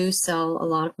that we do sell a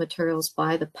lot of materials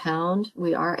by the pound,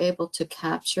 we are able to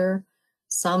capture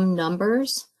some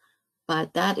numbers,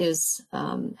 but that is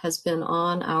has been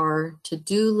on our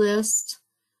to-do list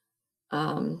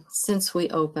since we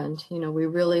opened. You know, we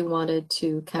really wanted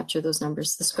to capture those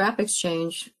numbers. The Scrap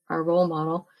Exchange, our role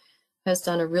model, has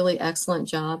done a really excellent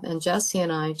job. And Jesse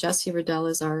and I, Jesse Riddell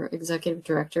is our executive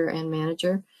director and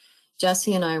manager.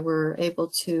 Jesse and I were able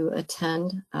to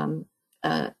attend an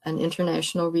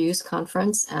international reuse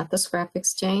conference at the Scrap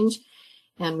Exchange.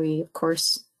 And we, of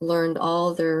course, learned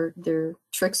all their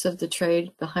tricks of the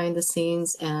trade behind the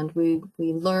scenes. And we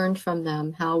learned from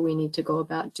them how we need to go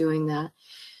about doing that.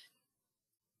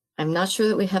 I'm not sure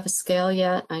that we have a scale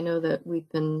yet. I know that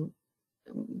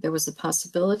there was a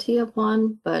possibility of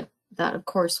one, but that, of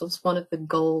course, was one of the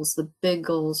goals, the big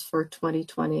goals for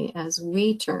 2020 as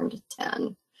we turned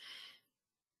 10.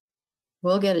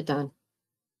 We'll get it done.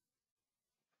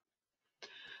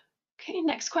 Okay,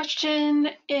 next question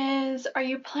is, are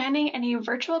you planning any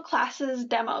virtual classes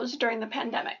demos during the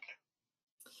pandemic?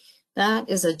 That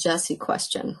is a Jesse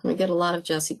question. We get a lot of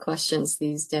Jesse questions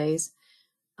these days.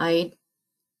 I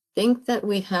think that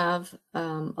we have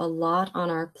a lot on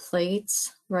our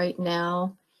plates right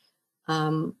now.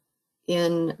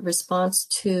 In response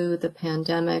to the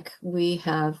pandemic, we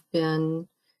have been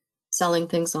selling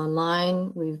things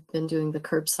online. We've been doing the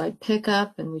curbside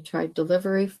pickup, and we tried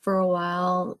delivery for a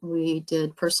while. We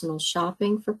did personal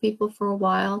shopping for people for a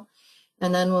while.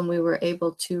 And then when we were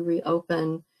able to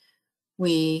reopen,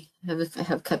 we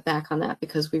have cut back on that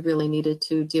because we really needed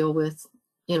to deal with,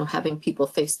 you know, having people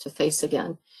face to face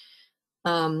again.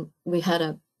 We had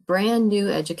a brand new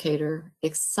educator,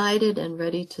 excited and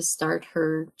ready to start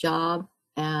her job.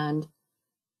 And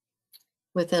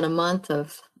within a month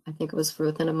of, I think it was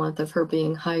within a month of her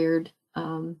being hired,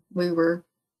 we were,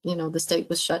 you know, the state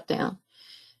was shut down.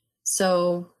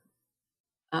 So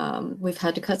we've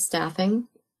had to cut staffing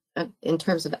in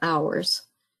terms of hours.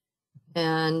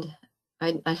 And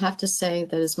I have to say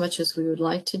that as much as we would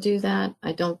like to do that,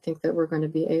 I don't think that we're going to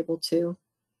be able to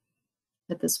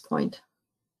at this point.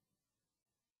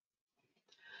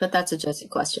 But that's a Jesse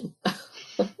question.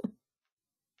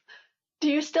 Do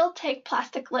you still take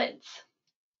plastic lids?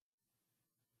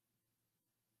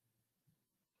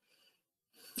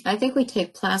 I think we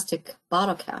take plastic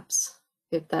bottle caps,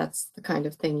 if that's the kind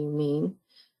of thing you mean.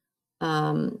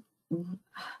 You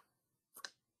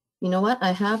know what?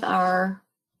 I have our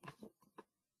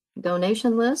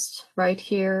donation list right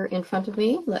here in front of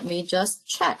me. Let me just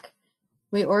check.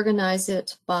 We organize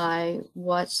it by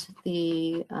what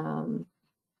the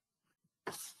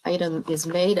item is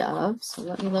made of. So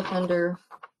let me look under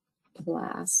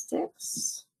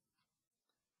plastics.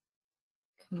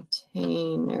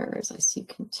 Containers. I see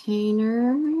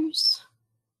containers.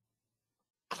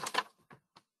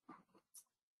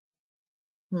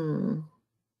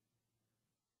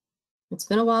 It's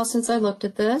been a while since I looked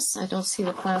at this. I don't see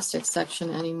the plastic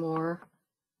section anymore.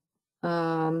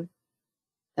 That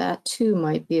too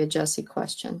might be a Jesse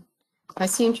question. I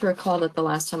seem to recall that the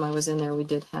last time I was in there, we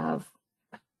did have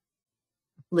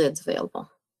lids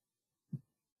available.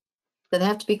 But they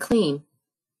have to be clean.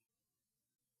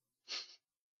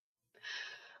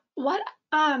 What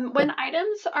when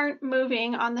items aren't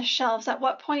moving on the shelves, at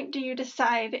what point do you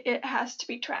decide it has to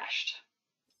be trashed?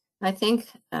 I think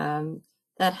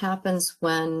that happens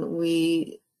when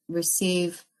we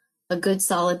receive a good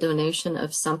solid donation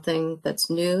of something that's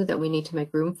new that we need to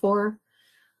make room for.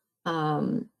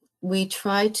 We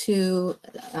try to,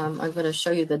 I'm going to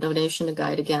show you the donation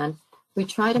guide again. We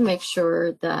try to make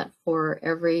sure that for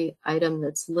every item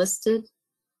that's listed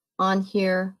on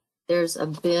here, there's a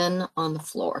bin on the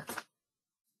floor,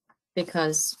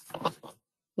 because,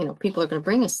 you know, people are going to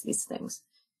bring us these things.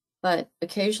 But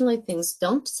occasionally things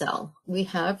don't sell. We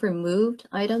have removed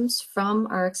items from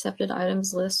our accepted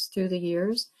items list through the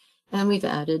years, and we've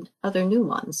added other new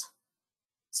ones.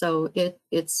 So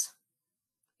it's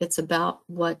about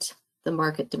what the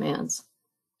market demands.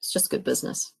 It's just good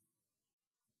business.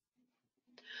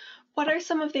 What are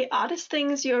some of the oddest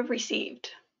things you have received?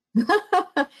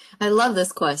 I love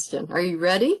this question. Are you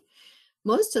ready?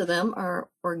 Most of them are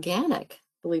organic,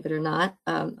 believe it or not.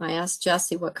 I asked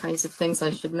Jessie what kinds of things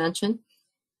I should mention,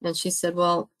 and she said,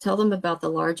 well, tell them about the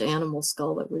large animal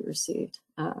skull that we received.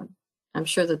 I'm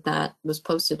sure that that was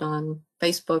posted on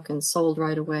Facebook and sold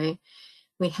right away.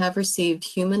 We have received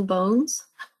human bones.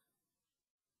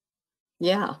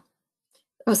 Yeah,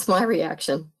 that was my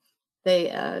reaction.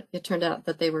 It turned out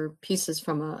that they were pieces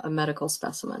from a medical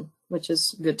specimen, which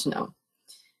is good to know.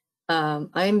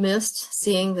 I missed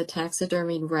seeing the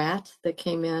taxidermied rat that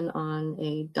came in on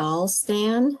a doll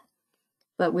stand,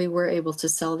 but we were able to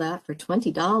sell that for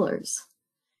 $20.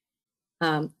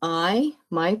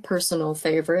 My personal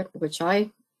favorite, which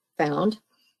I found,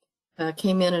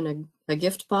 came in a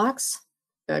gift box,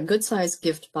 a good-sized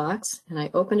gift box, and I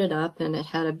opened it up, and it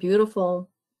had a beautiful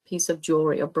piece of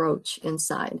jewelry, a brooch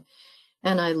inside.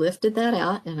 And I lifted that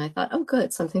out, and I thought, oh,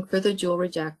 good, something for the jewelry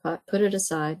jackpot, put it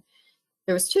aside.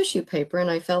 There was tissue paper, and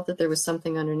I felt that there was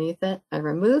something underneath it. I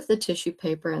removed the tissue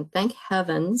paper, and thank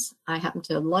heavens, I happen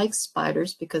to like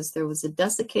spiders because there was a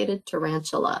desiccated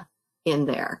tarantula in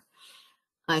there.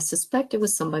 I suspect it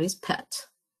was somebody's pet.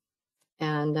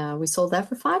 And we sold that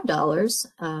for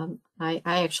 $5. I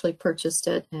actually purchased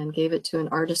it and gave it to an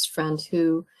artist friend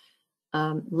who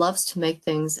loves to make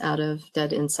things out of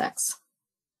dead insects.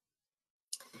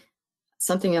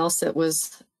 Something else that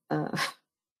was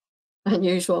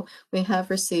unusual, we have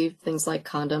received things like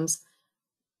condoms,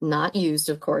 not used,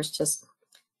 of course,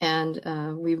 and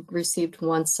we received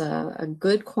once a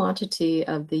good quantity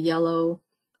of the yellow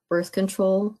birth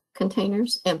control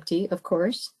containers, empty, of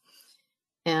course.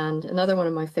 And another one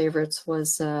of my favorites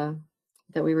was that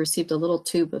we received a little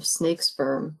tube of snake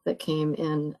sperm that came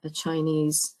in a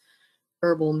Chinese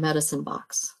herbal medicine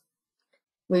box.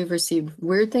 We've received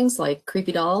weird things like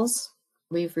creepy dolls.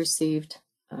 We've received,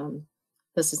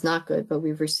 this is not good, but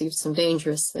we've received some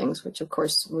dangerous things, which of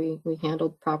course we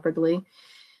handled properly.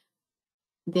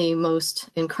 The most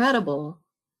incredible,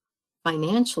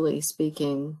 financially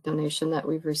speaking, donation that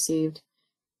we've received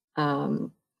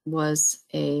was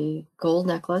a gold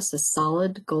necklace, a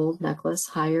solid gold necklace,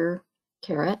 higher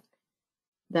carat,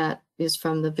 that is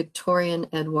from the Victorian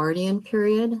Edwardian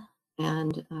period.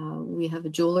 And we have a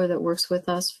jeweler that works with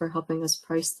us for helping us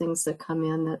price things that come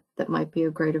in that might be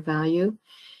of greater value.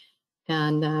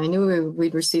 And I knew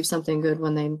we'd receive something good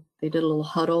when they did a little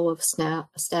huddle of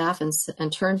staff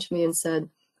and turned to me and said,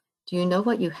 do you know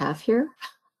what you have here?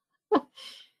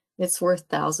 It's worth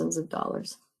thousands of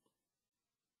dollars.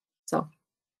 So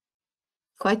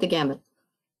quite the gamut.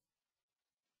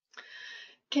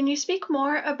 Can you speak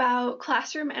more about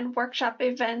classroom and workshop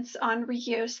events on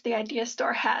reuse the Idea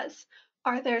Store has?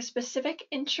 Are there specific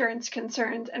insurance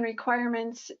concerns and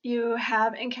requirements you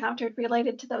have encountered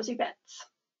related to those events?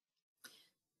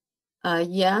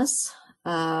 Yes.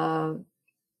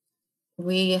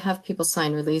 We have people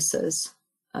sign releases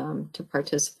to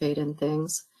participate in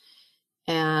things.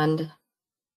 And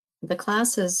the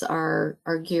classes are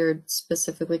geared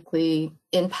specifically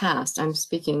in past. I'm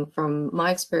speaking from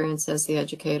my experience as the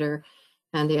educator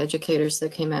and the educators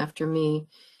that came after me.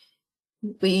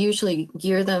 We usually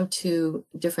gear them to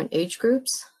different age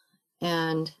groups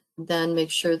and then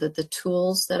make sure that the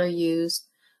tools that are used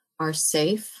are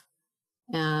safe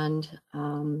and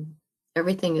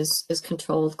everything is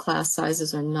controlled. Class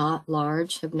sizes are not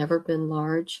large, have never been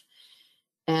large.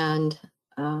 And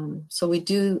so we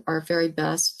do our very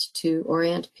best to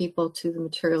orient people to the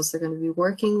materials they're going to be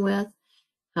working with,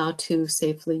 how to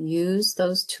safely use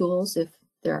those tools if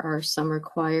there are some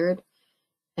required.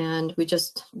 And we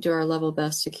just do our level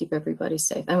best to keep everybody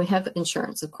safe. And we have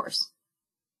insurance, of course.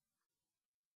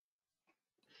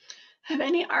 Have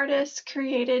any artists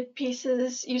created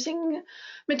pieces using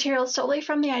materials solely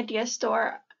from the Idea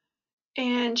Store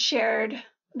and shared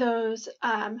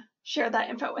that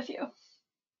info with you?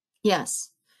 Yes.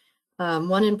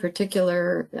 One in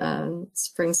particular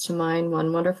springs to mind,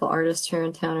 one wonderful artist here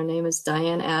in town. Her name is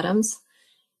Diane Adams,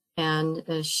 and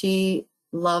she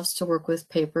loves to work with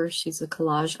paper. She's a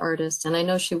collage artist, and I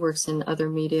know she works in other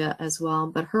media as well,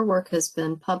 but her work has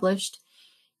been published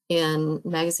in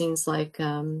magazines like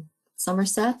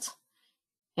Somerset,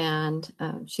 and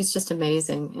she's just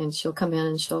amazing. And she'll come in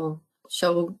and she'll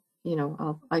show,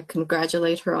 I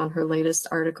congratulate her on her latest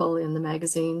article in the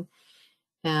magazine.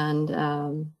 And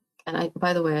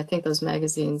by the way, I think those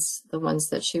magazines, the ones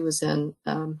that she was in,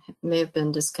 may have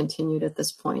been discontinued at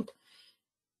this point,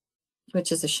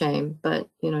 which is a shame. But,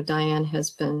 Diane has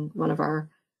been one of our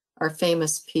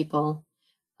famous people.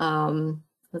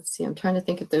 Let's see, I'm trying to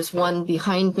think if there's one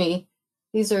behind me.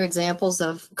 These are examples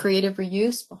of creative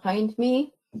reuse behind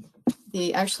me.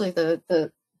 actually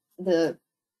the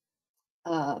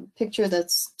picture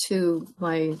that's to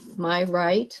my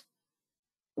right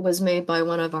was made by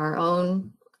one of our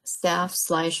own staff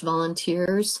 /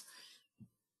 volunteers.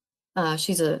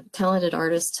 She's a talented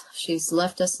artist. She's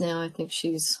left us now. I think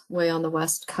she's way on the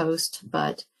West Coast,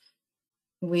 but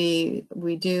we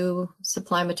do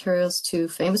supply materials to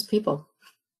famous people.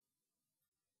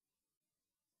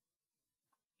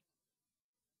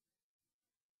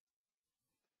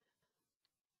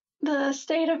 The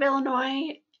state of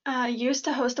Illinois used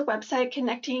to host a website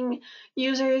connecting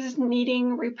users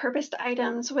needing repurposed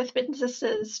items with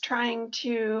businesses trying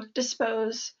to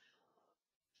dispose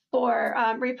for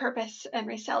repurpose and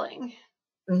reselling.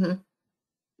 Mm-hmm.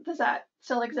 Does that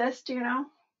still exist? Do you know?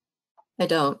 I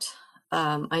don't.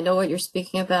 I know what you're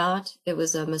speaking about. It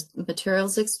was a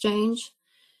materials exchange,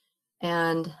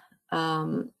 and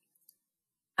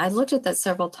I looked at that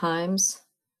several times,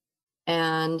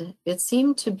 and it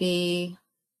seemed to be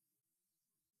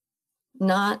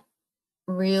not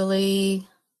really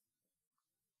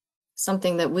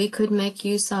something that we could make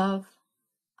use of.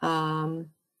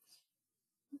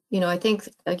 You know, I think,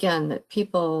 again, that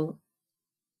people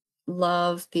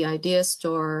love the idea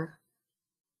store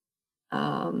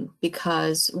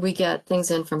because we get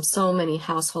things in from so many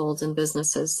households and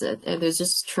businesses and there's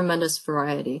just tremendous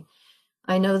variety.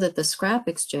 I know that the scrap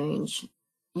exchange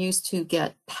used to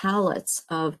get pallets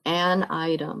of an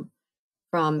item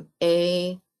from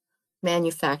a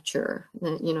manufacturer.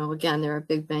 You know, again, they're a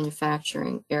big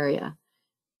manufacturing area.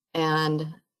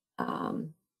 And,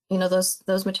 you know,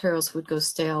 those materials would go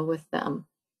stale with them.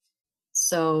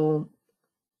 So,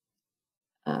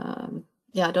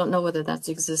 yeah, I don't know whether that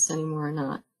exists anymore or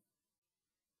not.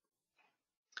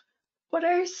 What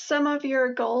are some of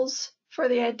your goals for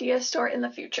the idea store in the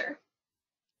future?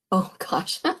 Oh,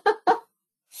 gosh.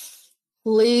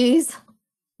 Please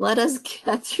let us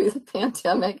get through the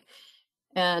pandemic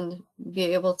and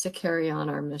be able to carry on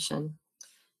our mission.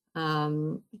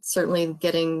 Certainly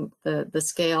getting the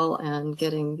scale and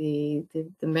getting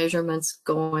the measurements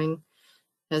going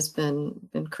has been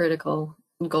critical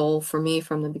goal for me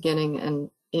from the beginning.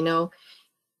 And, you know,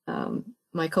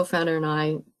 my co-founder and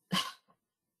I,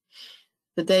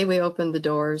 the day we opened the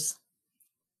doors,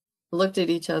 looked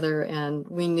at each other and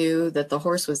we knew that the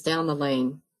horse was down the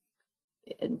lane.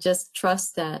 Just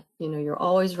trust that, you know, you're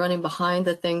always running behind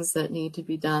the things that need to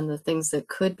be done, the things that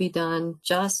could be done,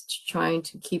 just trying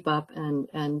to keep up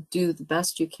and do the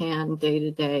best you can day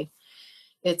to day.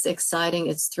 It's exciting,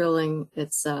 it's thrilling,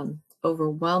 it's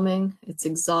overwhelming, it's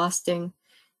exhausting,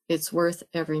 it's worth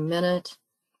every minute.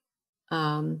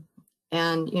 And,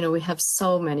 you know, we have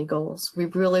so many goals. We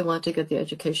really want to get the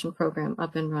education program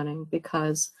up and running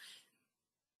because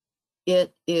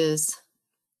it is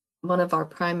one of our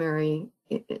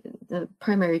the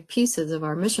primary pieces of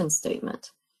our mission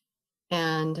statement.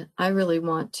 And I really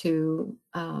want to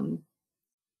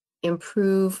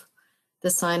improve the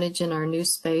signage in our new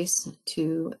space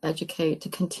to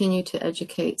continue to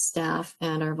educate staff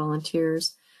and our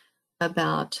volunteers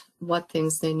about what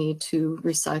things they need to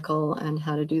recycle and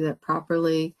how to do that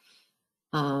properly.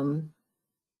 So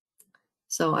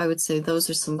I would say those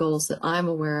are some goals that I'm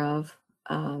aware of.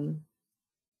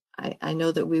 I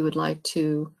know that we would like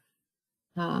to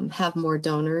have more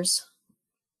donors,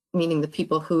 meaning the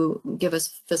people who give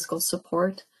us fiscal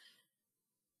support,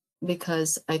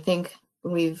 because I think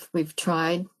we've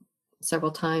tried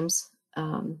several times,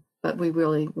 but we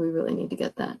really need to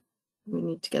get that. We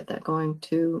need to get that going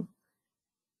to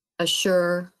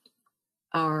assure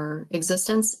our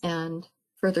existence and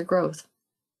further growth.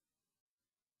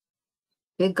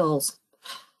 Big goals.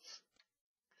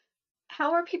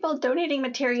 How are people donating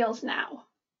materials now?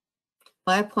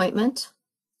 By appointment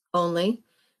only.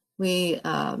 We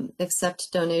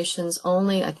accept donations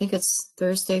only. I think it's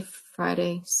Thursday,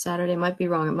 Friday, Saturday. Might be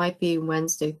wrong. It might be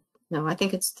Wednesday. No, I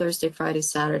think it's Thursday, Friday,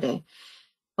 Saturday.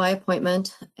 By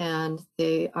appointment, and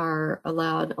they are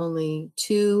allowed only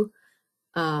 2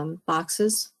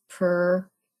 boxes per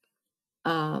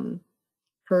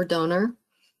donor.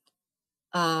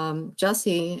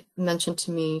 Jesse mentioned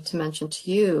to me to mention to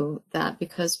you that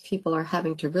because people are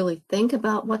having to really think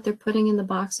about what they're putting in the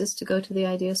boxes to go to the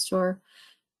idea store,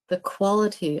 the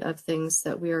quality of things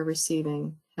that we are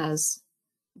receiving has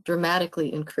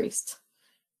dramatically increased,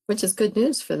 which is good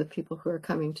news for the people who are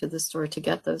coming to the store to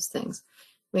get those things.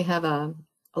 We have a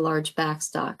large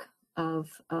backstock of,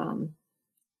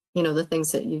 you know, the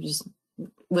things that you just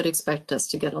would expect us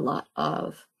to get a lot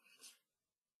of.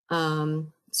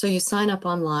 So you sign up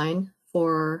online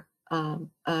for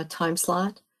a time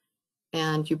slot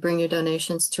and you bring your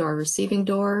donations to our receiving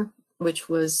door, which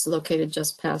was located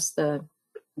just past the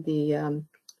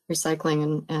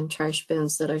recycling and trash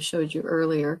bins that I showed you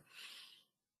earlier.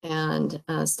 And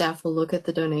staff will look at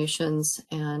the donations,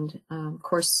 and of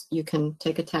course you can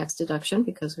take a tax deduction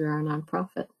because we are a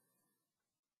nonprofit.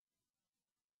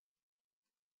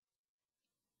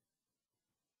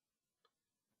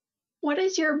 What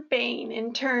is your bane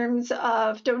in terms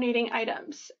of donating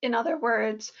items? In other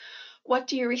words, what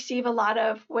do you receive a lot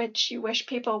of which you wish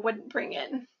people wouldn't bring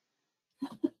in?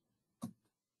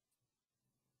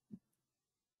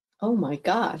 Oh my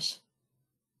gosh.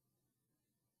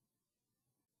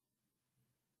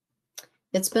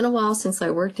 It's been a while since I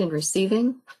worked in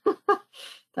receiving.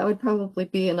 That would probably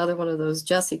be another one of those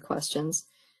Jessie questions.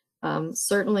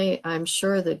 Certainly, I'm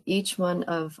sure that each one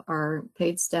of our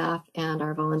paid staff and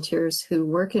our volunteers who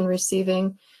work in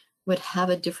receiving would have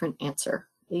a different answer.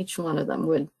 Each one of them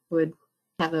would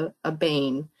have a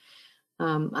bane.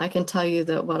 I can tell you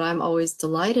that what I'm always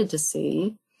delighted to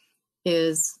see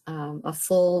is a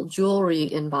full jewelry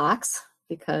inbox,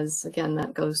 because again,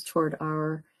 that goes toward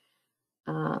our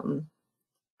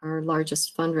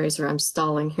largest fundraiser. I'm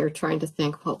stalling here trying to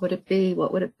think, what would it be?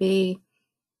 What would it be?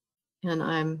 And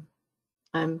I'm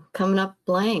coming up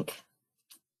blank.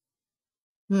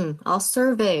 I'll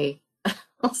survey.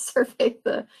 I'll survey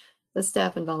the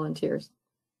staff and volunteers.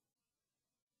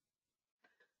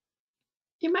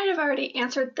 You might have already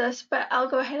answered this, but I'll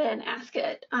go ahead and ask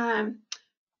it.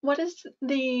 What is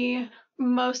the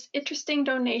most interesting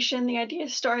donation the Idea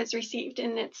Store has received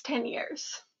in its 10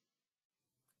 years?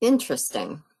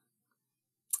 Interesting.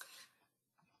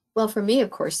 Well, for me,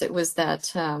 of course, it was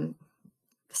that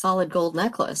solid gold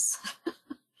necklace.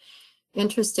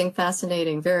 Interesting,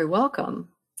 fascinating, very welcome.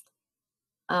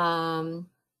 Again,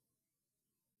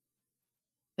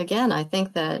 I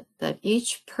think that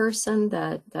each person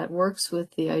that works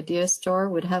with the Idea Store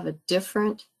would have a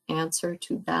different answer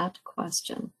to that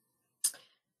question.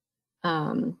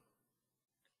 I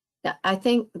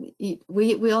think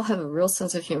we all have a real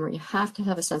sense of humor. You have to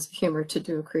have a sense of humor to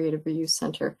do a creative reuse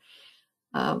center.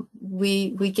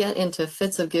 We get into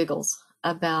fits of giggles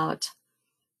about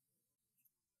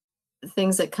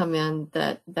things that come in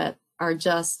that are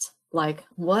just like,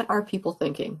 what are people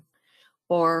thinking?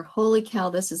 Or, holy cow,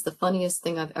 this is the funniest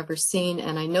thing I've ever seen,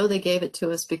 and I know they gave it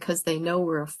to us because they know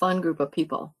we're a fun group of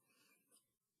people.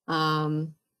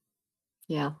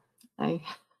 Yeah,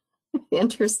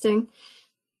 interesting.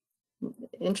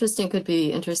 Interesting could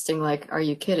be interesting, like, are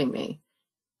you kidding me?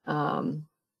 And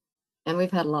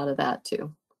we've had a lot of that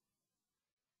too.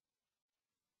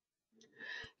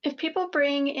 If people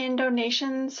bring in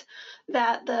donations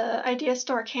that the Idea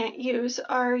Store can't use,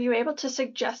 are you able to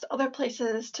suggest other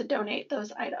places to donate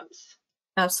those items?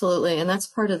 Absolutely, and that's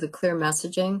part of the clear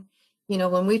messaging. You know,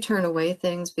 when we turn away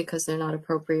things because they're not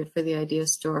appropriate for the Idea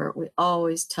Store, we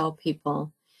always tell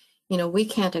people, you know, we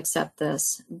can't accept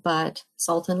this, but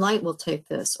Salt and Light will take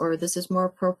this, or this is more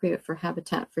appropriate for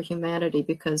Habitat for Humanity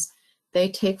because they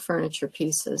take furniture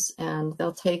pieces, and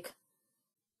they'll take,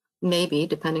 maybe,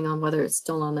 depending on whether it's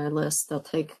still on their list, they'll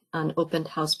take unopened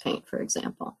house paint, for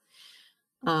example.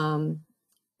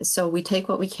 So we take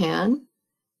what we can,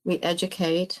 we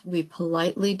educate, we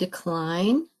politely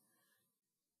decline,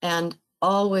 and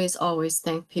always, always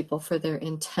thank people for their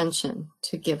intention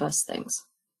to give us things.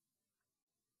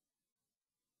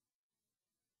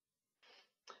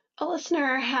 A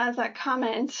listener has a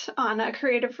comment on a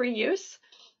creative reuse.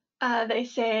 They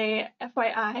say,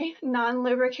 FYI,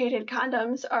 non-lubricated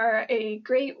condoms are a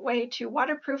great way to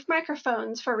waterproof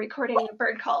microphones for recording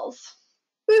bird calls.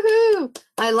 Woohoo!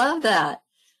 I love that.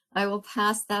 I will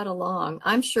pass that along.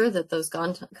 I'm sure that those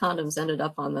condoms ended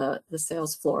up on the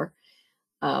sales floor.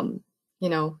 You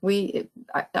know,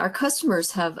 our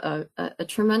customers have a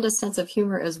tremendous sense of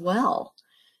humor as well.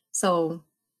 So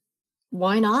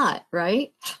why not,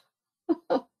 right?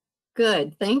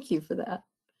 Good. Thank you for that.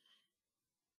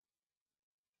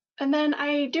 And then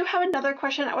I do have another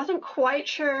question. I wasn't quite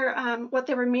sure what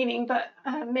they were meaning, but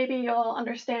maybe you'll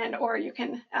understand, or you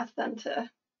can ask them to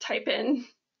type in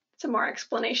some more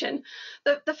explanation.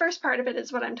 The first part of it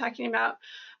is what I'm talking about.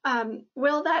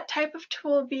 Will that type of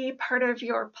tool be part of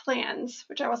your plans?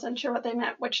 Which I wasn't sure what they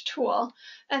meant, which tool.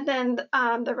 And then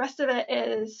the rest of it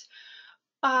is,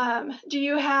 do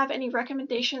you have any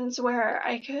recommendations where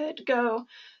I could go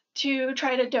to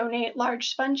try to donate large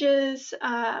sponges,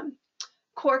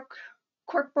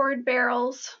 corkboard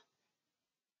barrels,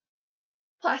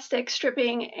 plastic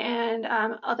stripping, and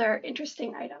other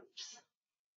interesting items?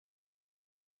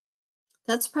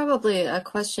 That's probably a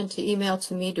question to email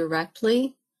to me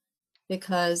directly,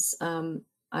 because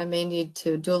I may need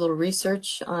to do a little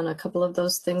research on a couple of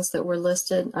those things that were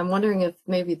listed. I'm wondering if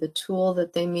maybe the tool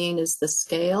that they mean is the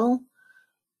scale,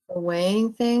 For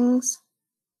weighing things,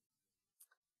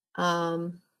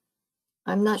 I'm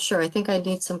not sure. I think I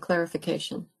need some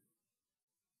clarification.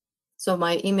 So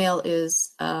my email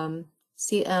is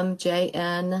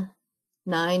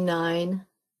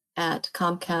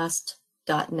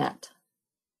cmjn99@comcast.net.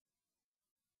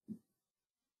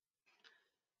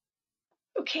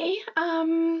 Okay.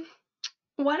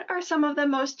 What are some of the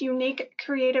most unique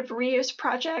creative reuse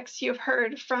projects you've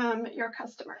heard from your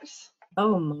customers?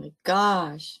 Oh my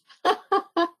gosh.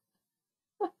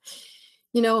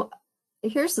 You know,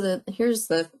 here's the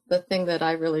thing that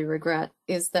I really regret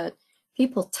is that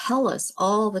people tell us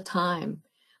all the time,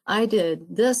 I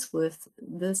did this with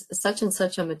this such and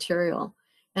such a material.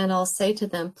 And I'll say to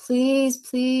them, please,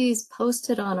 please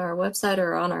post it on our website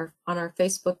or on our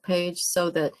Facebook page so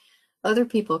that other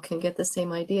people can get the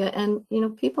same idea. And you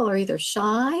know, people are either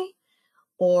shy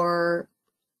or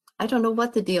I don't know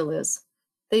what the deal is.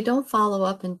 They don't follow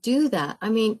up and do that. I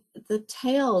mean, the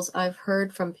tales I've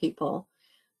heard from people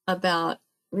about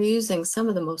reusing some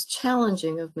of the most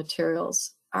challenging of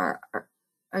materials are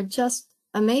just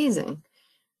amazing.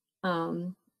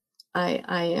 I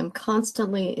am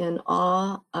constantly in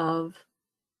awe of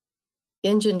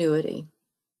ingenuity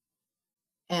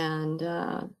and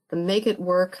the make it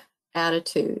work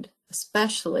attitude,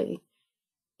 especially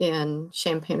in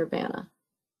Champaign-Urbana.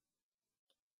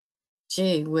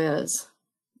 Gee whiz,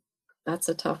 that's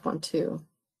a tough one too.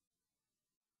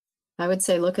 I would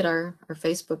say look at our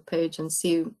Facebook page and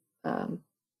see, you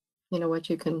know, what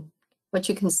you can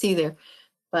see there.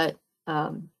 But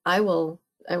I will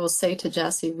say to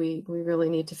Jesse, we really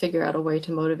need to figure out a way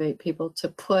to motivate people to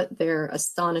put their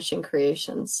astonishing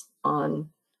creations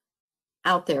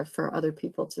out there for other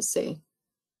people to see.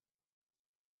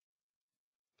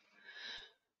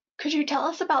 Could you tell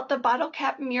us about the bottle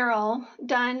cap mural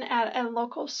done at a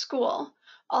local school?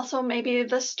 Also, maybe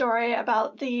the story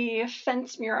about the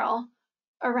fence mural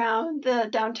around the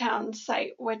downtown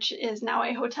site, which is now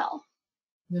a hotel.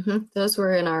 Those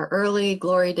were in our early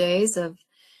glory days of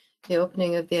the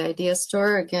opening of the Idea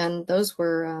Store. Again, those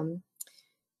were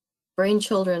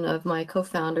brainchildren of my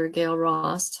co-founder, Gail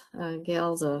Rost.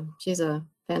 She's a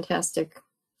fantastic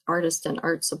artist and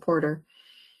art supporter.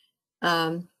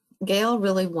 Gail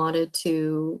really wanted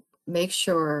to make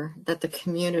sure that the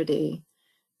community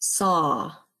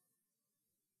saw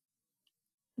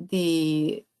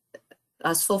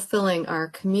us fulfilling our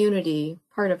community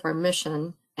part of our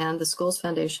mission and the Schools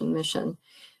Foundation mission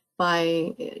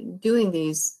by doing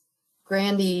these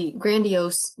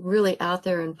grandiose, really out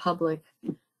there in public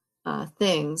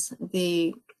things.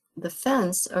 The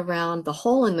fence around the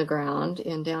hole in the ground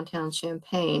in downtown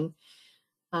Champaign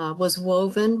was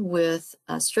woven with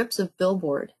strips of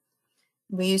billboard.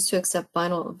 We used to accept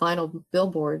vinyl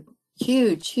billboard,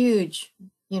 huge,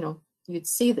 you know, you'd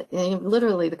see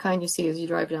literally the kind you see as you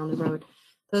drive down the road.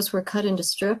 Those were cut into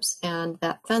strips, and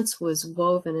that fence was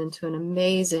woven into an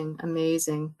amazing,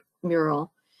 amazing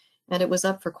mural. And it was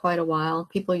up for quite a while.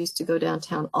 People used to go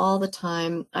downtown all the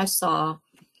time. I saw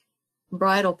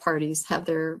bridal parties have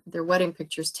their wedding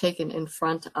pictures taken in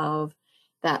front of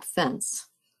that fence.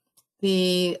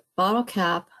 The bottle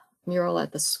cap mural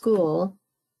at the school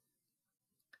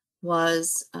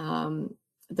was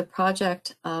the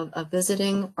project of a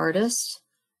visiting artist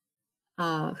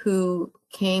who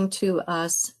came to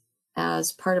us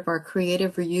as part of our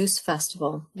Creative Reuse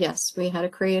Festival. Yes, we had a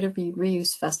Creative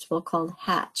Reuse Festival called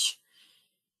Hatch.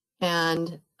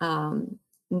 And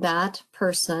that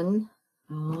person,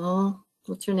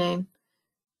 what's your name?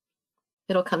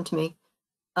 It'll come to me.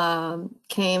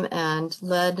 Came and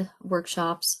led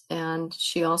workshops, and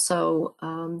she also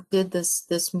did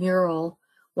this mural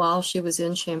while she was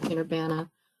in Champaign-Urbana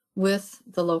with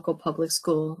the local public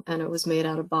school, and it was made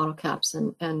out of bottle caps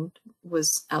and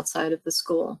was outside of the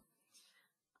school.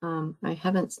 I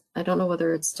don't know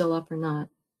whether it's still up or not.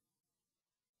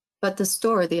 But the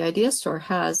store, the Idea Store,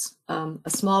 has a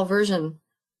small version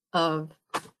of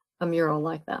a mural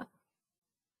like that.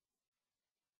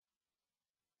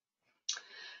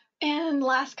 And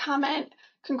last comment,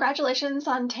 congratulations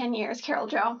on 10 years, Carol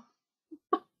Jo.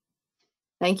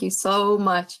 Thank you so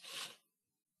much.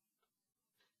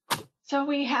 So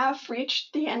we have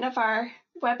reached the end of our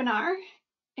webinar.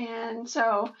 And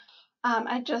so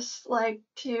I'd just like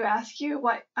to ask you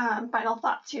what final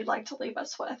thoughts you'd like to leave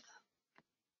us with.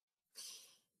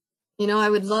 You know, I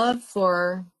would love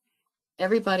for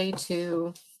everybody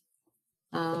to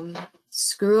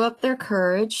screw up their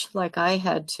courage like I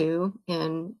had to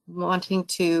in wanting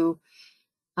to,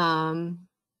 I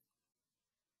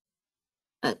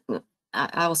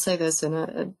will say this,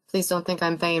 and please don't think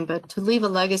I'm vain, but to leave a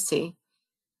legacy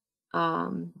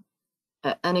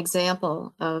an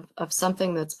example of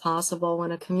something that's possible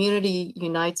when a community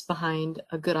unites behind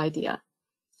a good idea.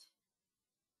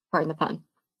 Pardon the pun.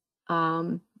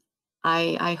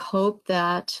 I hope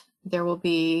that there will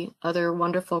be other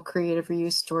wonderful creative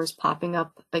reuse stores popping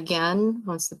up again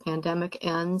once the pandemic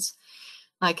ends.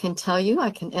 I can tell you,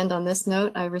 I can end on this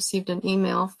note. I received an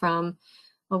email from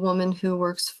a woman who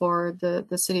works for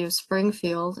the city of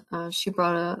Springfield. She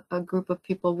brought a group of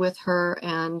people with her,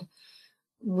 and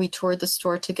we toured the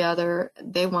store together.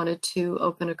 They wanted to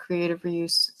open a creative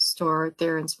reuse store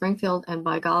there in Springfield, and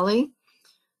by golly,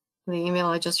 the email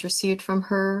I just received from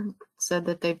her said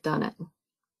that they've done it.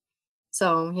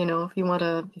 So, you know, if you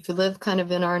live kind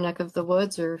of in our neck of the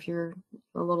woods, or if you're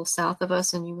a little south of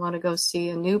us and you want to go see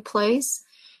a new place,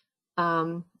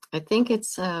 I think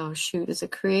it's, oh shoot, it's a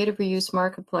creative reuse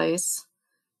marketplace.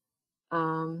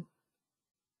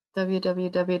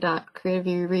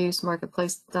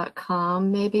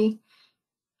 www.creativereusemarketplace.com maybe.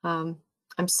 I'm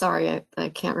sorry, I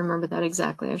can't remember that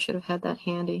exactly. I should have had that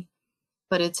handy,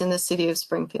 but it's in the city of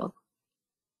Springfield.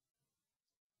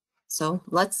 So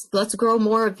let's grow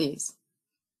more of these.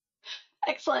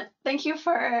 Excellent. Thank you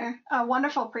for a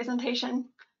wonderful presentation.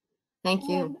 Thank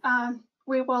you. And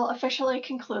we will officially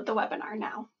conclude the webinar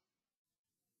now.